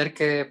entender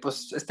que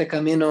pues este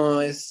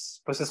camino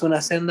es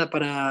una senda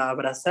para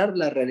abrazar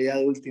la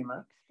realidad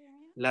última,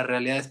 la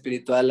realidad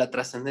espiritual, la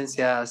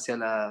trascendencia hacia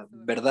la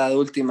verdad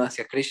última,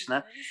 hacia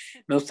Krishna.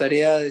 Me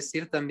gustaría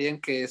decir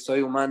también que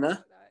soy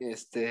humana.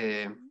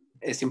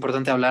 Es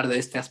importante hablar de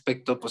este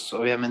aspecto, pues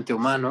obviamente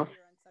humano,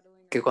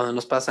 que cuando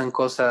nos pasan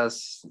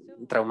cosas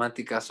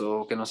traumáticas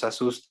o que nos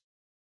asustan,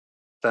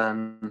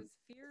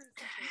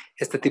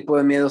 este tipo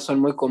de miedos son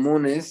muy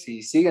comunes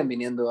y siguen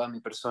viniendo a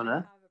mi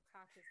persona.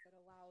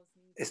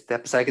 A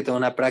pesar de que tengo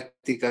una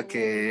práctica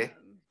que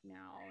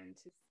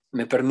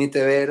me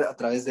permite ver a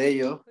través de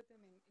ello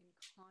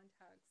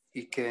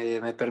y que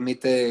me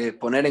permite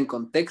poner en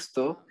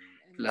contexto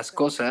las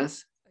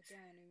cosas.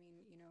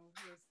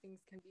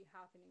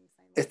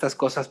 Estas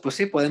cosas, pues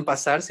sí, pueden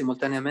pasar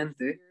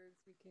simultáneamente.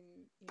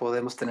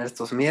 Podemos tener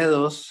estos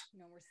miedos.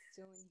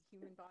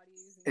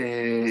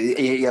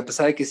 Y a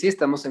pesar de que sí,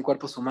 estamos en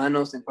cuerpos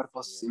humanos, en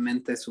cuerpos y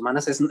mentes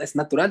humanas, es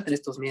natural tener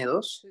estos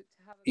miedos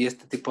y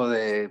este tipo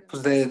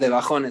de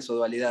bajones o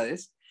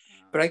dualidades.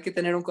 Pero hay que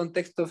tener un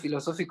contexto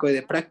filosófico y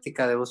de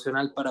práctica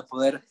devocional para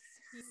poder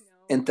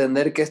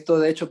entender que esto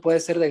de hecho puede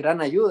ser de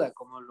gran ayuda,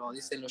 como lo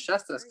dicen los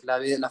Shastras, que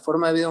la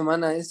forma de vida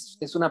humana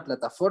es una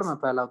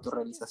plataforma para la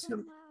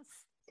autorrealización.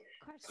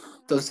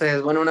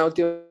 Entonces, bueno, una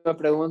última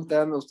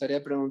pregunta, me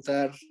gustaría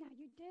preguntar.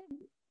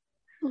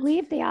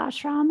 Leave the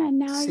ashram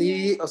and now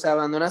Sí, o sea,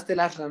 abandonaste el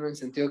ashram en el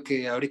sentido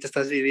que ahorita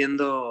estás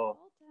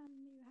viviendo,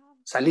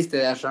 saliste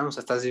de ashram, o sea,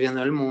 estás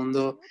viviendo el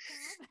mundo,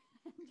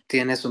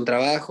 tienes un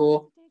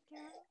trabajo,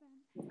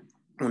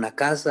 una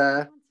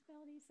casa,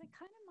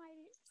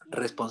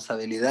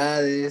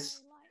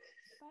 responsabilidades.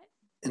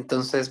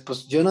 Entonces,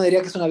 pues yo no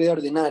diría que es una vida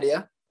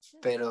ordinaria,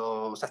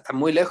 pero, o sea, está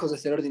muy lejos de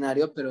ser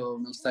ordinario, pero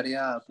me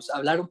gustaría pues,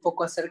 hablar un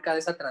poco acerca de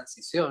esa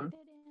transición,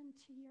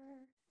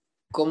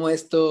 cómo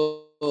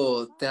esto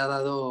te ha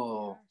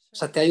dado, o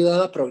sea, te ha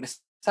ayudado a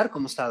progresar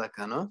como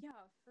sadhaka, ¿no?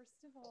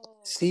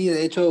 Sí,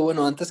 de hecho,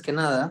 bueno, antes que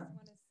nada,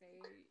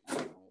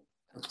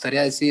 me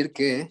gustaría decir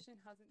que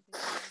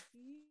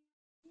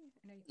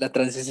la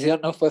transición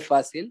no fue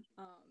fácil.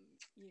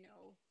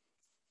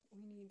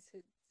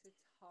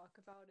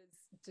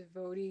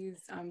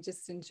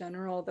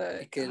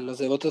 Y que los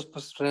devotos,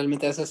 pues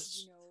realmente a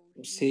veces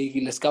sí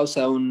les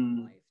causa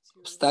un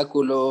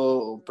obstáculo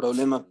o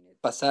problema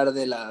pasar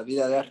de la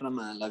vida de ashram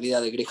a la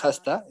vida de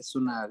grihasta. Es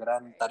una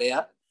gran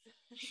tarea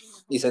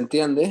y se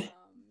entiende,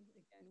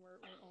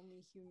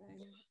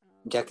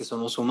 ya que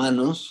somos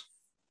humanos.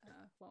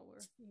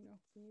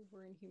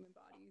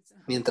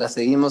 Mientras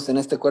seguimos en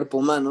este cuerpo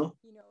humano,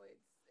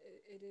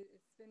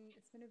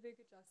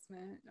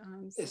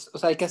 o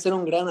sea, hay que hacer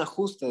un gran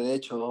ajuste, de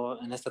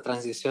hecho, en esta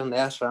transición de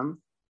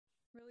ashram.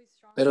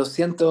 Pero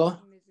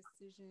siento,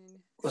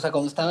 o sea,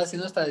 cuando estaba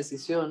haciendo esta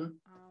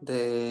decisión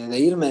de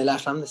irme del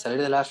ashram, de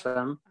salir del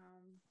ashram,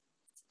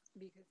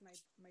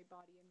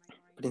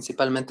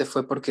 principalmente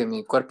fue porque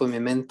mi cuerpo y mi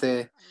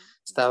mente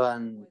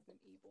estaban,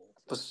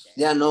 pues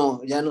ya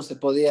no se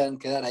podían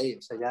quedar ahí,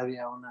 o sea, ya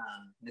había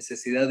una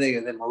necesidad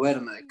de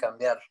moverme, de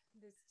cambiar.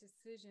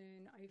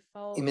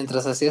 Y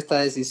mientras hacía esta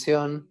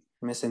decisión,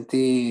 me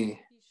sentí,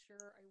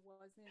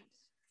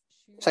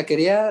 o sea,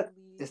 quería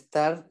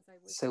estar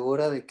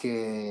segura de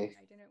que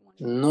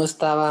no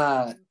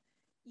estaba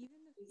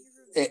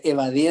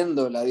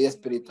evadiendo la vida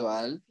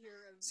espiritual,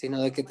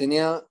 sino de que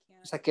tenía,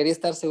 o sea, quería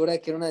estar segura de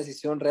que era una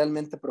decisión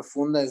realmente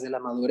profunda desde la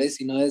madurez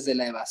y no desde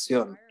la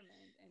evasión,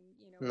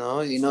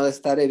 ¿no? Y no de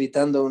estar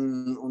evitando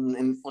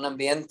un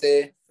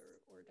ambiente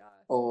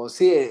o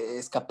sí,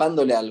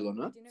 escapándole algo,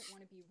 ¿no?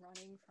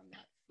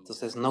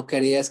 Entonces no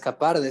quería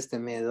escapar de este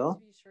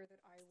miedo,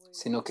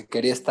 sino que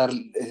quería estar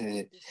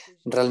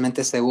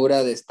realmente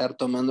segura de estar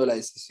tomando la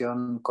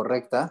decisión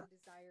correcta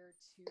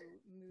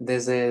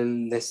desde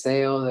el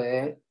deseo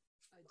de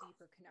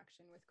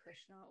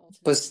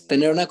pues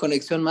tener una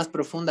conexión más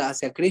profunda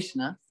hacia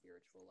Krishna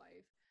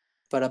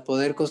para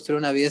poder construir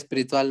una vida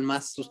espiritual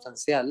más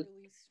sustancial.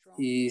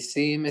 Y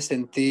sí me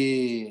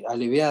sentí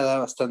aliviada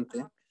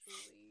bastante.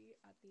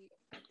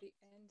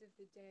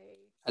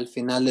 Al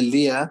final del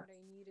día,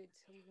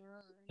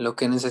 lo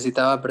que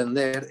necesitaba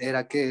aprender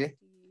era que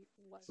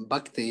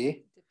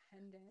Bhakti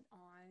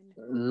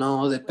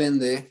no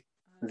depende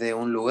de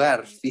un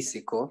lugar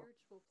físico,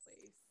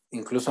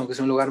 incluso aunque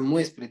sea un lugar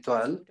muy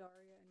espiritual,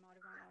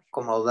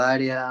 como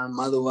Audaria,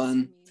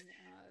 Madhuban,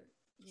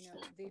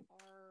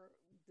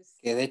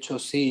 que de hecho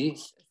sí,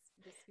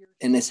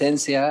 en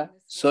esencia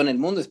son el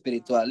mundo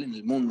espiritual, en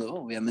el mundo,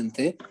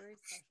 obviamente.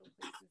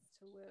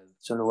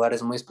 Son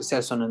lugares muy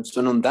especiales,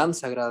 son un dan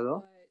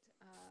sagrado,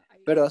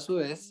 pero a su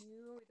vez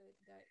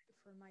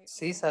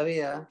sí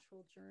sabía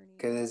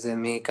que desde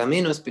mi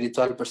camino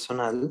espiritual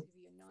personal,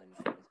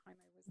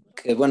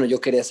 que bueno, yo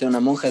quería ser una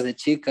monja de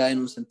chica en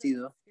un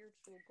sentido,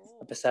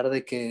 a pesar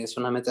de que es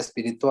una meta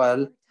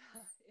espiritual,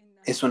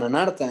 es una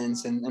anarta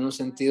en un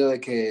sentido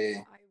de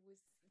que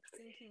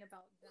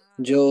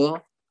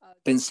yo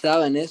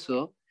pensaba en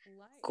eso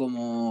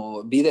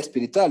como vida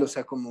espiritual, o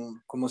sea,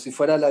 como si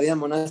fuera la vida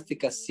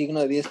monástica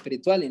signo de vida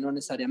espiritual y no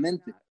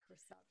necesariamente.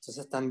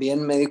 Entonces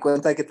también me di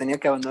cuenta de que tenía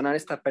que abandonar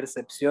esta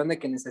percepción de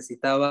que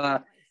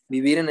necesitaba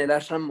vivir en el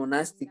ashram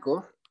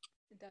monástico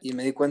y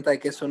me di cuenta de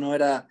que eso no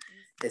era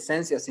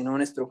esencia, sino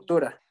una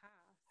estructura.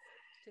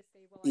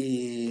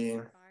 Y,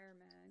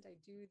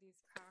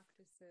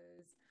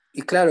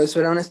 y claro, eso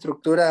era una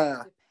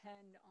estructura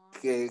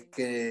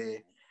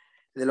que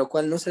de lo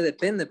cual no se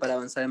depende para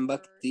avanzar en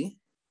Bhakti.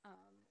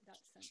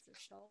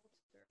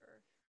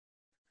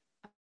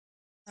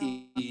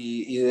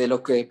 Y de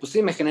lo que, pues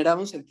sí, me generaba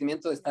un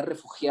sentimiento de estar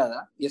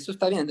refugiada. Y eso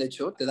está bien, de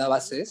hecho, te da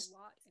bases.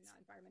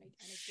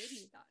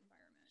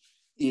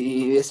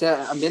 Y ese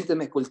ambiente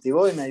me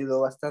cultivó y me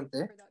ayudó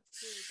bastante.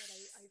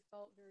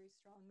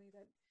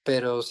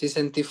 Pero sí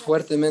sentí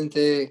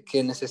fuertemente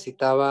que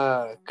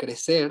necesitaba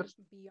crecer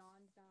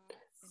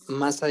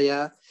más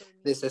allá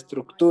de esa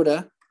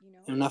estructura,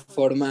 en una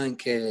forma en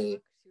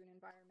que,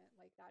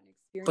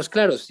 pues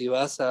claro, si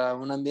vas a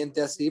un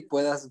ambiente así,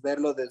 puedas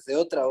verlo desde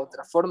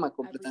otra forma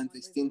completamente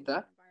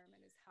distinta.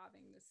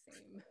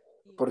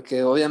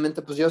 Porque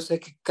obviamente, pues yo sé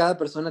que cada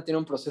persona tiene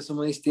un proceso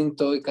muy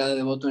distinto y cada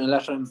devoto en el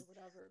ashram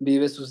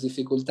vive sus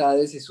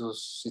dificultades y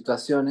sus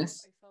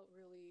situaciones.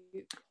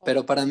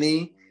 Pero para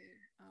mí,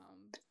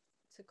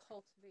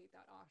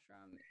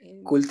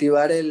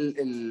 cultivar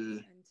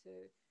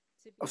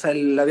o sea,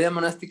 la vida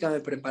monástica me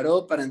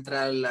preparó para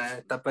entrar a la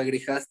etapa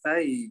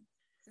grijasta y,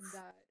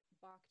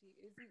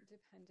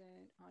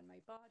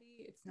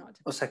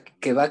 o sea,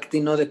 que Bhakti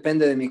no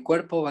depende de mi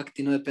cuerpo,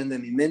 Bhakti no depende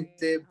de mi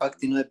mente,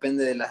 Bhakti no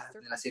depende de las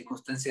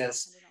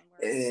circunstancias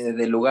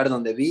del lugar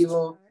donde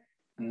vivo,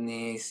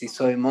 ni si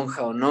soy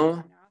monja o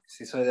no,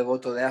 si soy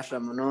devoto de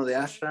ashram o no de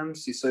ashram,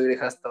 si soy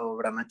grijasta o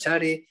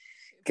brahmachari,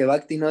 que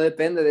Bhakti no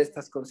depende de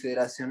estas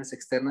consideraciones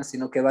externas,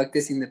 sino que Bhakti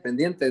es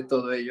independiente de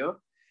todo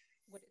ello.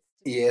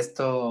 Y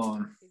esto,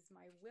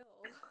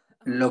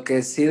 lo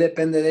que sí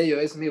depende de ello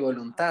es mi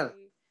voluntad,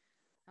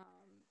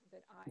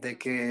 de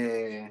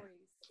que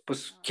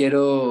pues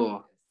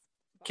quiero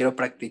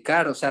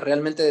practicar, o sea,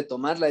 realmente de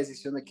tomar la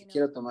decisión de que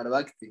quiero tomar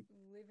Bhakti.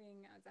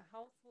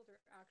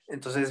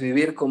 Entonces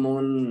vivir como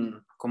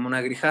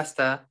una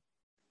grijasta,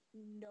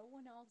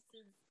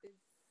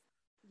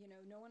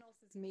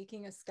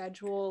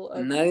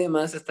 nadie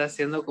más está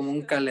haciendo como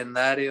un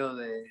calendario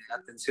de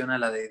atención a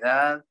la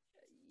deidad,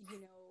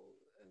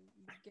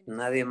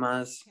 nadie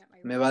más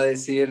me va a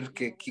decir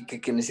que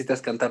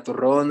necesitas cantar tus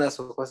rondas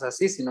o cosas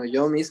así, sino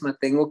yo misma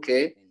tengo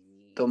que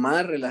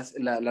tomar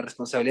la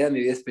responsabilidad de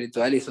mi vida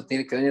espiritual y eso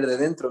tiene que venir de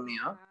dentro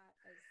mío.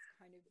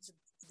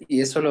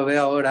 Y eso lo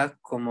veo ahora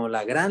como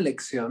la gran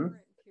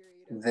lección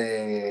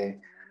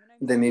de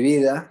mi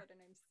vida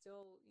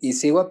y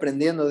sigo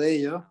aprendiendo de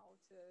ello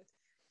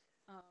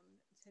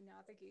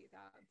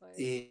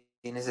y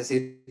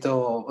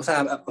necesito,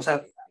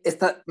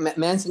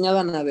 me ha enseñado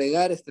a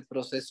navegar este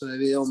proceso de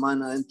vida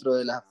humana dentro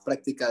de la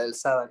práctica del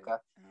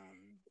sadhaka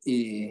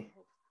y,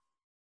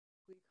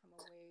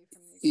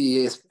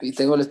 y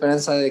tengo la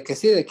esperanza de que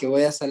sí, de que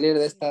voy a salir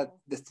de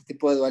este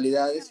tipo de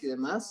dualidades y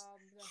demás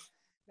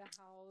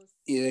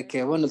y de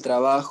que, bueno, el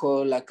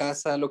trabajo, la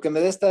casa, lo que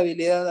me da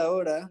estabilidad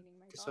ahora,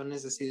 que son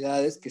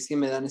necesidades que sí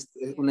me dan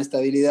una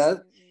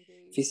estabilidad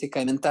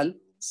física y mental,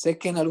 sé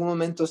que en algún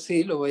momento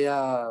sí lo voy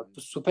a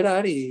pues,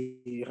 superar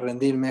y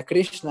rendirme a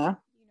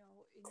Krishna,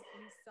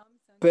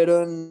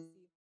 pero en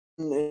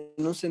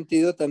un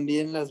sentido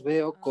también las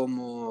veo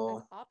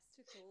como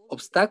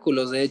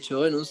obstáculos, de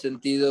hecho, en un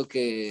sentido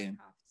pues,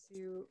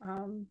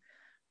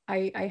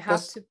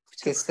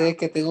 que sé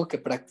que tengo que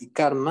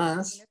practicar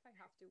más,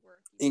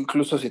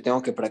 incluso si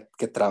tengo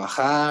que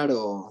trabajar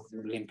o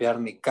limpiar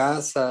mi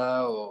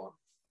casa o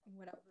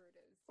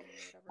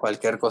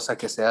cualquier cosa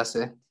que se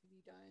hace.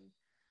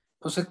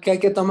 Pues es que hay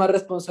que tomar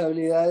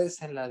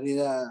responsabilidades en la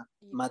vida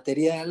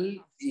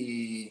material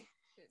y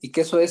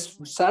que eso es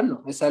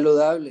sano, es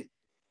saludable.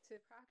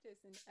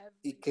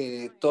 Y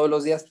que todos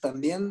los días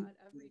también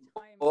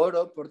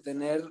oro por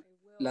tener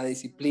la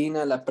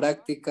disciplina, la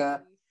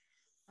práctica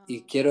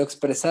y quiero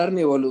expresar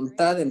mi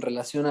voluntad en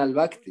relación al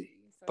Bhakti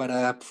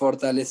para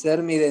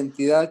fortalecer mi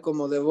identidad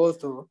como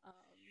devoto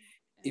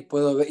y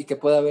que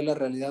pueda ver la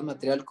realidad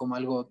material como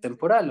algo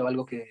temporal o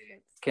algo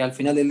que al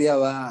final del día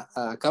va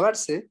a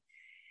acabarse.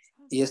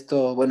 Y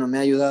esto, bueno, me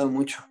ha ayudado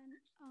mucho.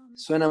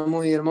 Suena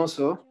muy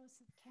hermoso,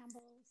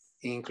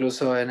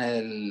 incluso en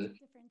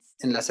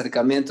el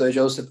acercamiento de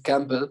Joseph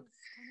Campbell,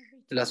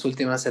 las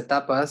últimas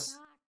etapas,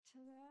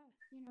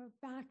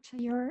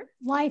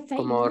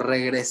 como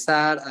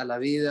regresar a la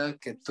vida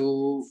que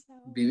tú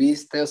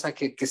viviste, o sea,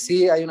 que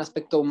sí hay un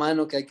aspecto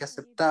humano que hay que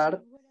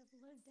aceptar,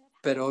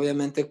 pero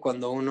obviamente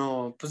cuando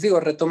uno, pues digo,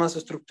 retoma su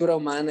estructura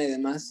humana y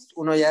demás,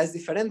 uno ya es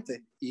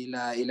diferente y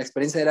la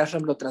experiencia del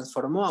ashram lo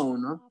transformó a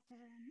uno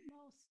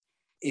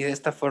y de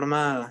esta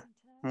forma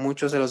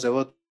muchos de los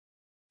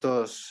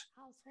devotos,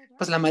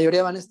 pues la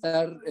mayoría van a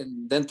estar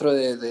dentro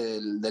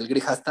del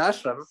Grihastha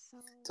Ashram,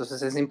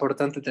 entonces es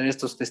importante tener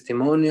estos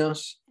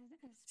testimonios,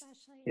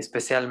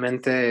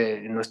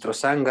 especialmente en nuestro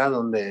Sangha,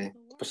 donde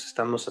pues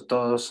estamos a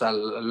todos a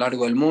lo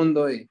largo del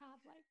mundo y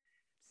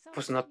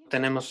pues no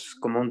tenemos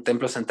como un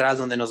templo central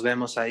donde nos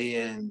vemos ahí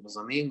en los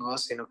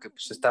domingos, sino que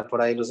pues está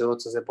por ahí los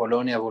devotos de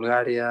Polonia,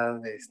 Bulgaria,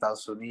 de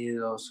Estados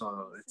Unidos,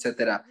 o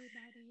etcétera.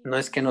 No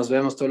es que nos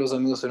vemos todos los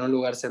domingos en un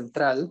lugar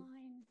central.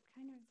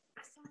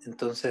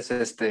 Entonces,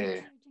 esto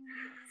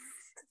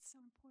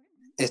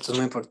es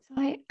muy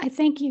importante. I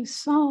thank you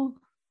so.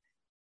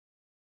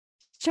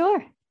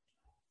 Sure.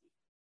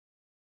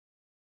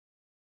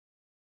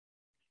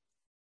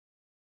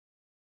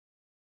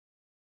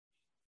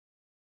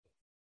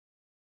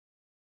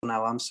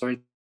 Now, I'm sorry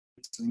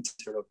to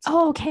interrupt.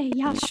 Oh, okay.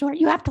 Yeah, sure.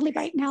 You have to leave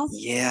right now.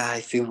 Yeah,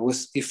 if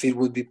it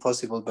would be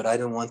possible, but I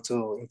don't want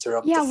to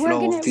interrupt Yeah, the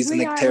flow of this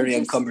we are nectarian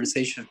just-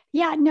 conversation.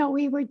 Yeah, no,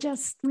 we were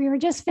just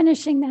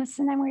finishing this,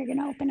 and then we're going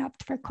to open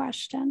up for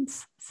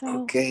questions.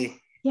 So, Okay.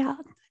 yeah,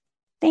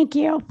 thank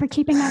you for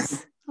keeping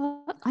us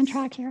on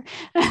track here.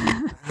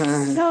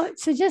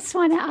 so just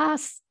want to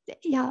ask,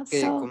 yeah.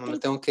 Okay, So como me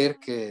tengo que ir,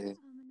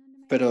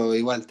 pero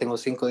igual tengo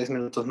 5 o 10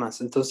 minutos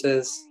más.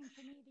 Entonces,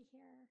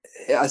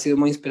 ha sido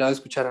muy inspirado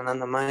escuchar a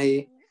Ananda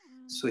Mayi,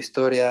 su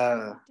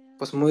historia,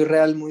 pues muy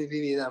real, muy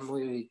vívida,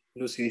 muy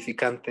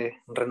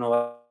lucidificante,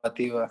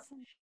 renovativa.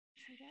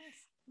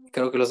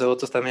 Creo que los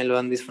devotos también lo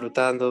han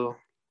disfrutado,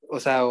 o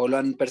sea, o lo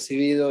han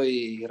percibido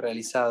y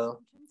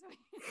realizado.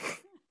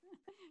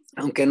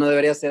 Aunque no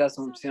debería ser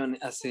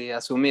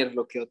asumir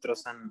lo que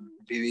otros han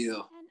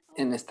vivido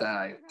en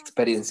esta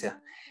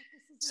experiencia.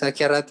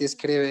 Saki Arati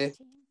escribe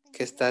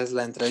que esta es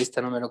la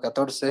entrevista número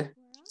 14.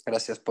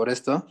 Gracias por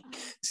esto.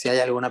 Si hay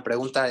alguna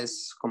pregunta,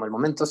 es como el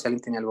momento. Si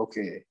alguien tiene algo si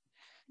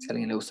a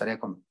alguien le gustaría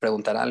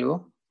preguntar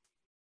algo.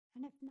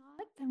 And if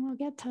not, then we'll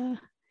get to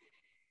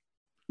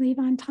leave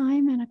on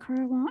time and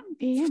Akura won't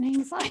be in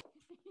anxiety.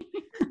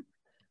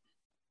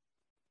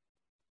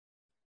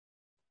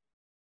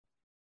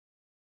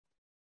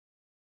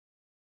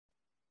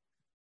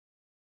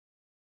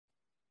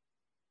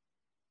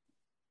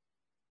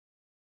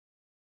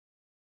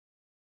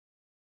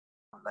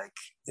 Like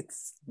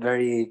it's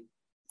very,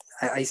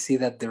 I see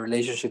that the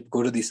relationship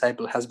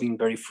guru-disciple has been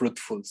very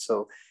fruitful.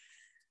 So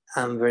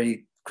I'm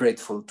very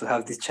grateful to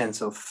have this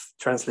chance of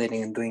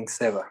translating and doing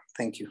seva.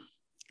 Thank you.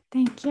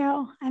 Thank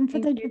you. And for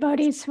the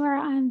devotees who are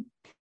on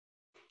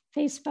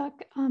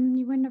Facebook,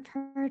 you wouldn't have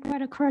heard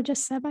what Akura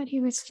just said, but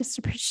he was just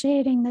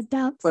appreciating the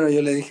depth. Bueno,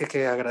 yo le dije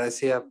que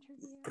agradecía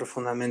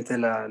profundamente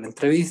la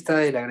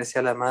entrevista y le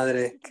agradecía a la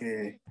madre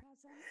que,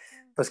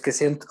 pues que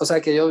siento, o sea,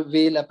 que yo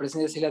vi la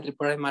presencia de Srila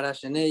Tripurari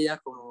Maharaj en ella,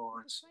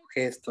 como en su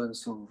gesto, en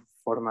sus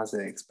formas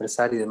de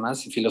expresar y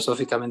demás, y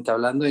filosóficamente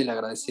hablando, y le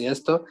agradecí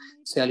esto.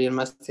 Si alguien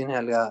más tiene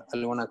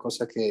alguna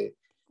cosa que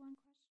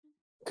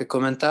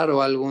comentar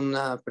o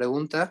alguna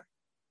pregunta.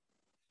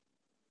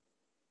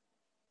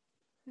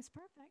 It's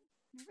perfect.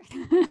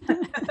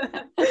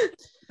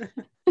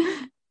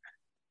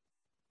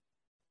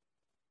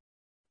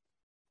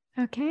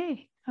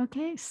 Okay.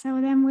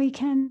 So then we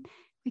can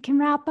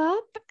wrap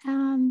up,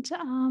 and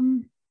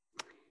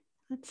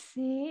let's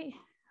see,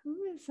 who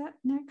is up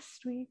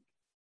next week?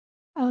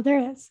 Oh, there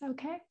is.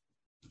 Okay.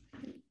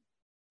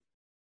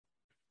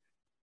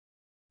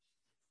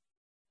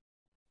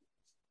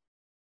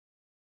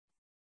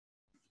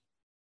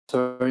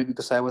 Sorry,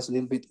 because I was a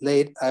little bit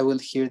late. I will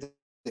hear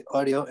the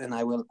audio and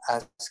I will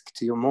ask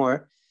to you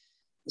more.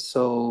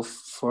 So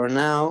for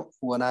now,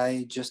 what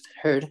I just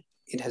heard,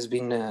 it has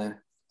been a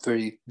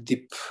very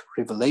deep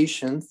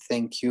revelation.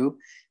 Thank you,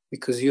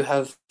 because you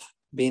have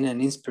been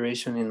an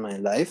inspiration in my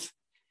life.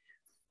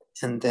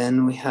 And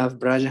then we have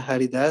Braja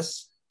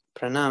Haridas,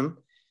 Pranam.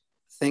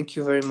 Thank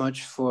you very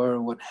much for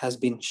what has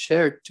been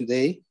shared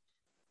today.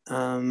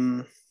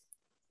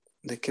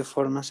 ¿De qué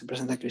forma se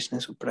presenta Krishna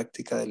en su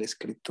práctica de la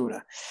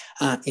escritura?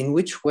 In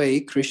which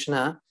way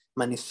Krishna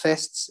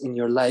manifests in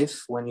your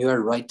life when you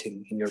are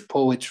writing, in your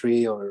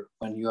poetry or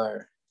when you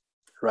are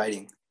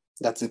writing?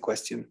 That's the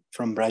question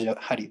from Braja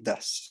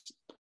Haridas.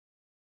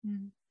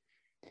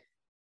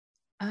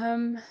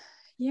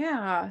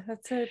 Yeah,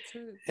 that's it.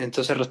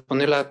 Entonces,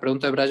 responder la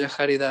pregunta de Braja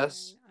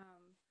Haridas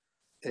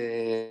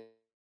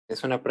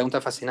es una pregunta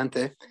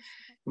fascinante.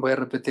 Voy a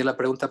repetir la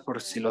pregunta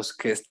por si los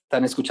que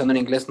están escuchando en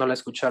inglés no la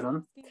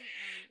escucharon.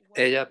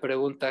 Ella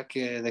pregunta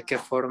que de qué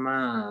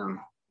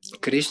forma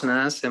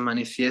Krishna se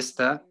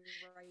manifiesta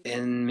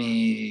en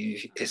mi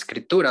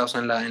escritura, o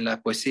sea, en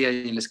la poesía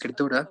y la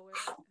escritura.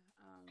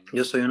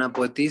 Yo soy una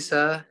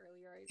poetisa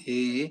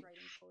y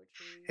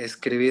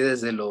escribí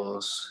desde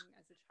los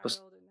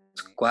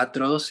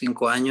 4 o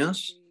 5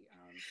 años.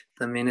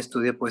 También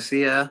estudié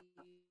poesía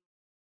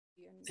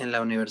en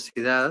la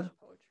universidad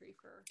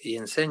y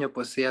enseño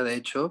poesía, de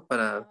hecho,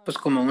 pues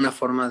como una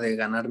forma de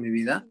ganar mi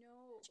vida.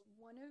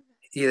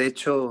 Y de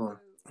hecho,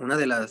 una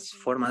de las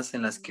formas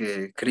en las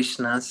que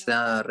Krishna se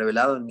ha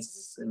revelado en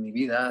mi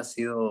vida ha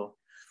sido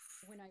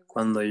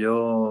cuando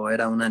yo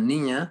era una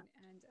niña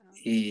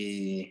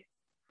y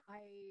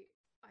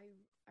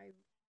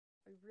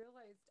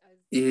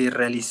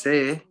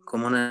realicé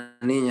como una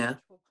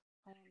niña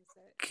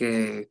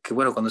que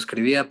bueno, cuando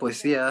escribía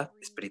poesía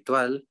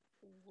espiritual,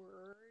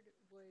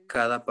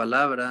 cada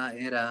palabra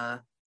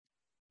era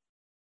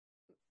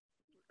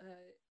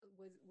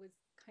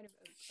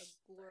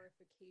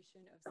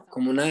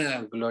como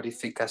una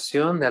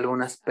glorificación de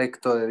algún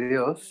aspecto de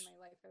Dios.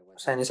 O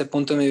sea, en ese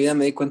punto de mi vida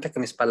me di cuenta que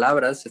mis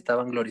palabras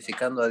estaban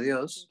glorificando a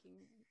Dios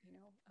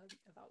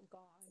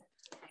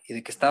y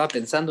de que estaba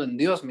pensando en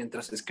Dios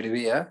mientras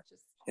escribía.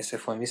 Ese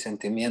fue mi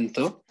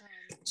sentimiento,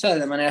 o sea,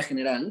 de manera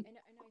general.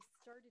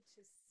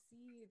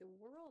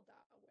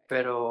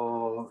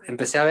 Pero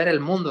empecé a ver el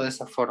mundo de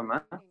esa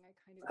forma.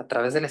 A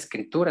través de la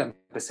escritura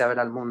empecé a ver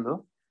al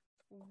mundo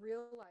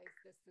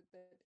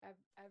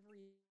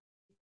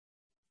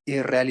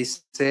y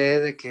realicé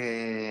de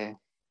que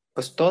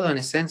pues todo en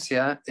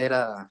esencia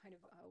era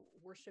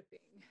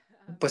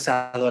pues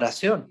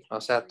adoración,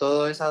 o sea,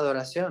 todo es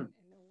adoración.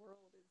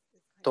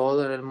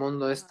 Todo en el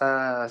mundo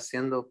está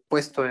siendo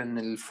puesto en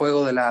el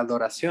fuego de la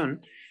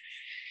adoración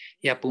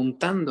y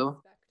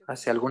apuntando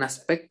hacia algún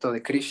aspecto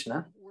de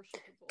Krishna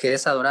que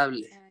es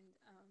adorable.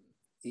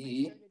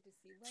 Y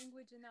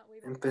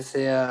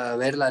empecé a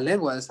ver la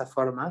lengua de esa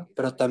forma,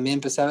 pero también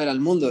empecé a ver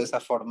al mundo de esa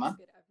forma.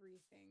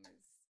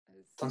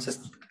 Entonces,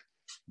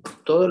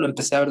 todo lo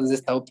empecé a ver desde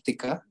esta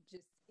óptica.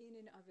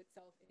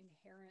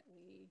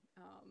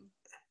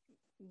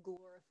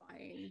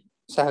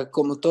 O sea,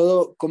 como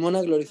todo, como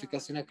una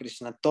glorificación a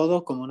Krishna,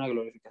 todo como una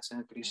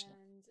glorificación a Krishna.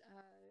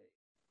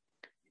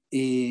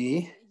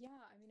 Y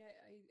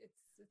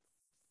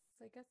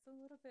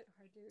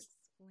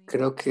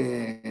creo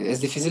que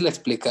es difícil de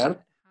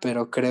explicar,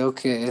 pero creo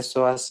que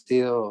eso ha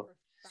sido,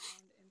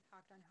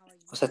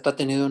 o sea, esto ha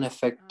tenido un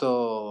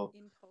efecto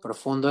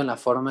profundo en la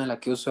forma en la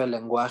que uso el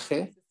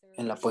lenguaje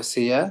en la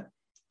poesía,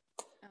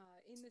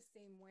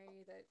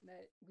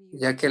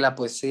 ya que la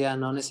poesía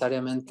no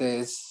necesariamente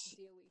es,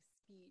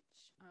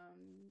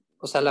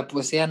 o sea, la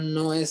poesía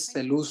no es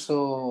el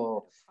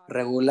uso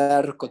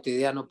regular,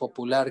 cotidiano,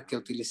 popular que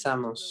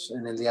utilizamos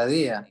en el día a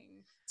día,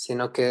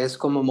 sino que es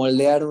como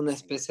moldear una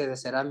especie de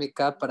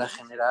cerámica para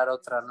generar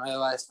otra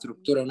nueva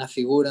estructura, una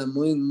figura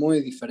muy,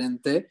 muy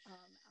diferente,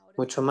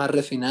 mucho más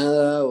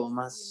refinada o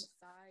más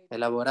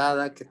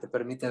elaborada, que te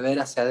permite ver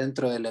hacia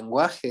adentro del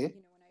lenguaje.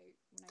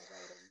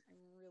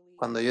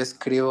 Cuando yo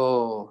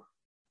escribo,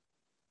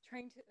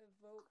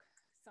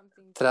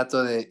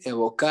 trato de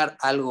evocar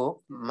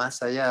algo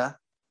más allá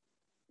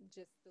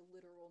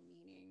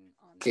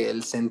que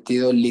el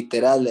sentido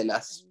literal de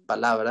las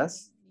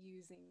palabras.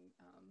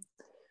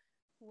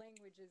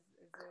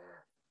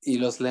 Y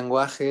los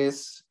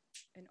lenguajes,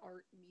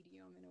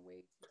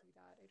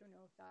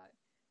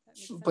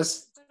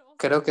 pues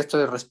creo que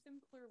esto es,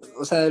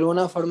 o sea, de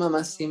alguna forma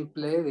más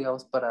simple,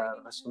 digamos, para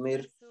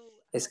resumir,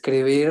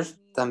 escribir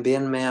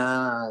también me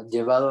ha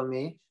llevado a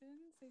mí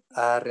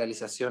a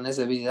realizaciones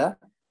de vida,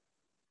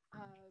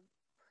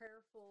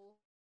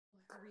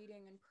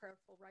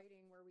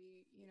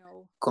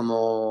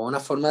 como una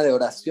forma de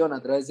oración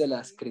a través de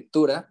la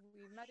escritura,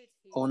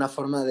 o una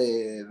forma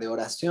de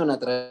oración a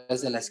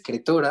través de la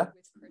escritura,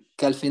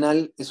 que al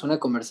final es una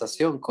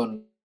conversación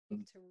con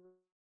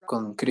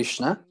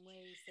Krishna.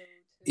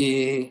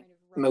 Y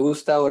me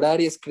gusta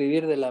orar y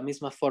escribir de la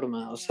misma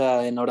forma, o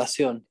sea, en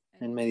oración,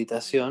 en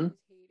meditación.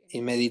 Y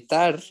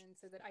meditar,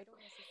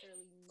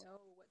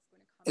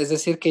 es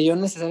decir, que yo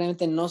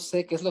necesariamente no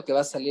sé qué es lo que va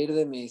a salir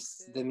de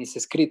mis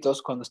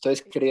escritos cuando estoy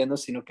escribiendo,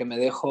 sino que me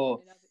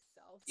dejo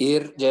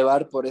ir,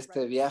 llevar por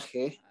este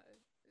viaje,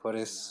 por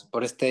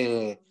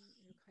este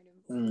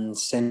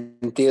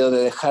sentido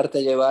de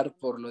dejarte llevar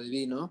por lo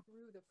divino.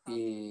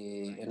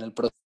 Y en el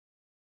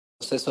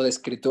proceso de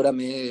escritura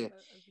me he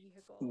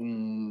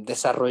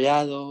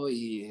desarrollado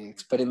y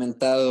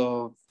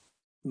experimentado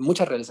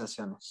muchas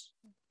realizaciones.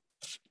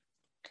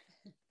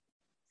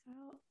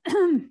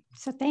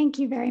 So thank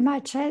you very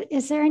much.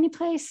 Is there any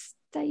place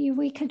that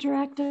we could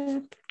direct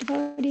the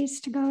devotees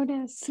to go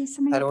to see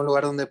some of ¿Algún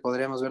lugar donde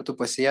podríamos ver tu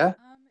poesía?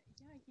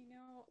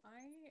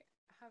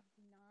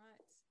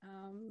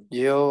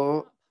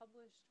 Yo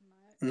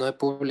no he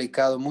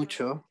publicado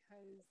mucho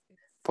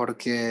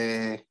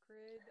porque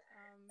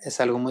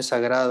es algo muy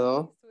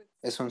sagrado,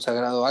 es un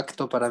sagrado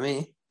acto para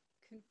mí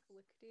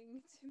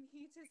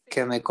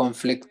que me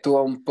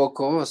conflictúa un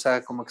poco, o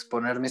sea, como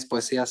exponer mis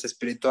poesías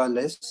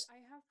espirituales,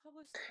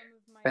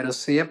 pero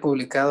sí he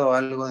publicado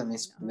algo de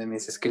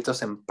mis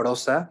escritos en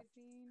prosa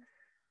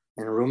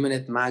en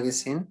Ruminate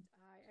Magazine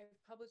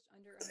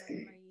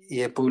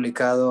y he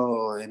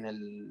publicado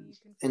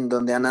en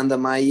donde Ananda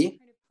Mayi,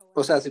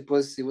 o sea,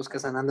 si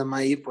buscas Ananda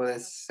Mayi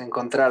puedes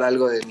encontrar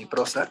algo de mi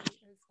prosa,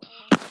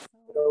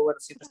 pero bueno,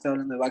 siempre estoy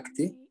hablando de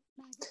Bhakti.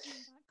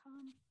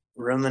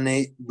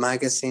 Ruminate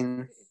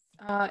Magazine.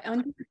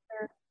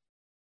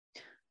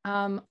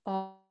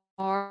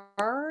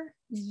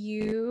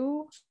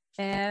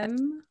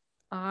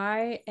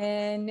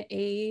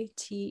 Ruminate,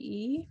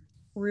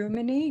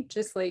 ruminate,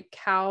 just like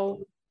cow.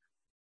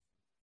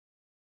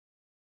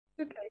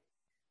 Okay.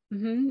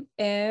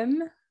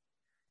 M.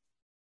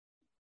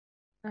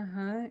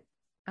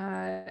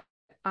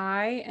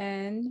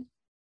 I-N.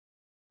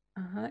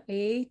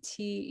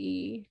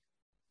 A-T-E.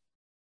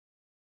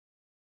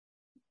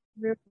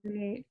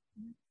 Ruminate.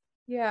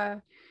 Yeah.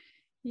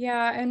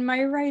 Yeah, and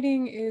my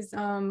writing is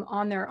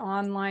on their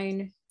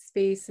online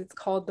space. It's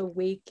called The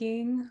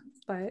Waking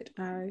but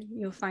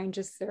you'll find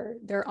just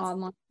their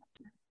online.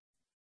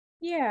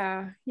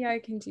 Yeah, I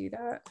can do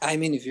that. I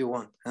mean, if you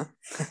want, huh?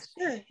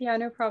 Sure, yeah,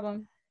 no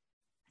problem.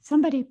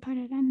 Somebody put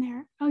it in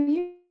there. Oh,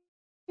 you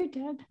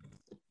did.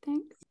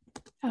 Thanks.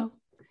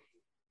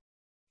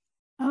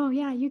 Oh,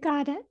 yeah, you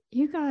got it.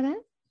 Okay.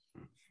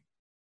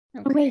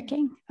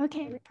 Awaking.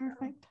 Okay,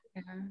 perfect.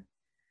 Yeah.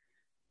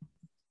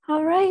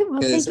 All right.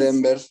 Well, Que thank you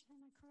deseen ver so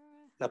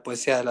much, la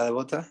poesía de la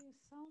devota. Thank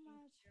you so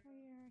much for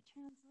your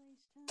translation.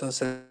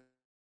 Entonces,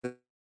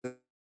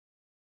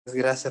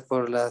 gracias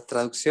por la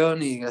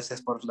traducción y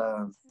gracias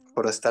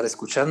por estar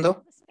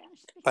escuchando.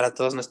 Para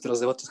todos nuestros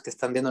devotos que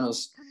están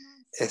viéndonos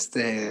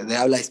de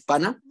habla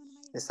hispana,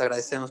 les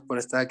agradecemos por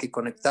estar aquí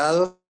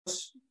conectados.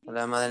 A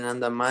la Madre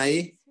Ananda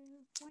Mayi,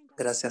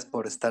 gracias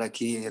por estar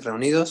aquí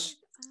reunidos.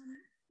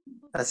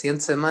 La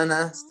siguiente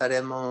semana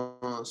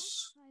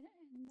estaremos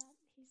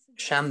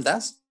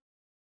Shamdas,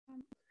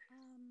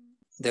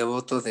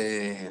 devoto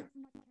de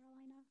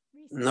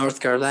North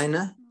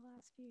Carolina.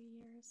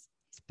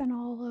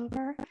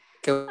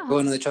 Que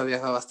bueno, de hecho ha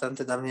viajado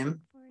bastante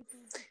también.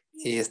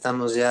 Y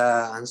estamos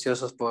ya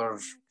ansiosos por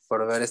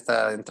ver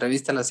esta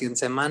entrevista la siguiente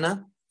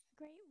semana.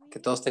 Que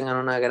todos tengan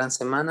una gran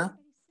semana.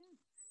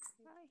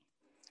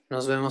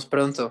 Nos vemos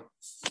pronto.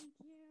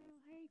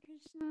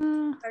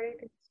 Hare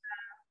Krishna.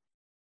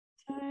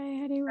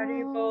 Hare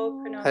Hare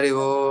Bol, Pranam.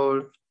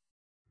 Haribol.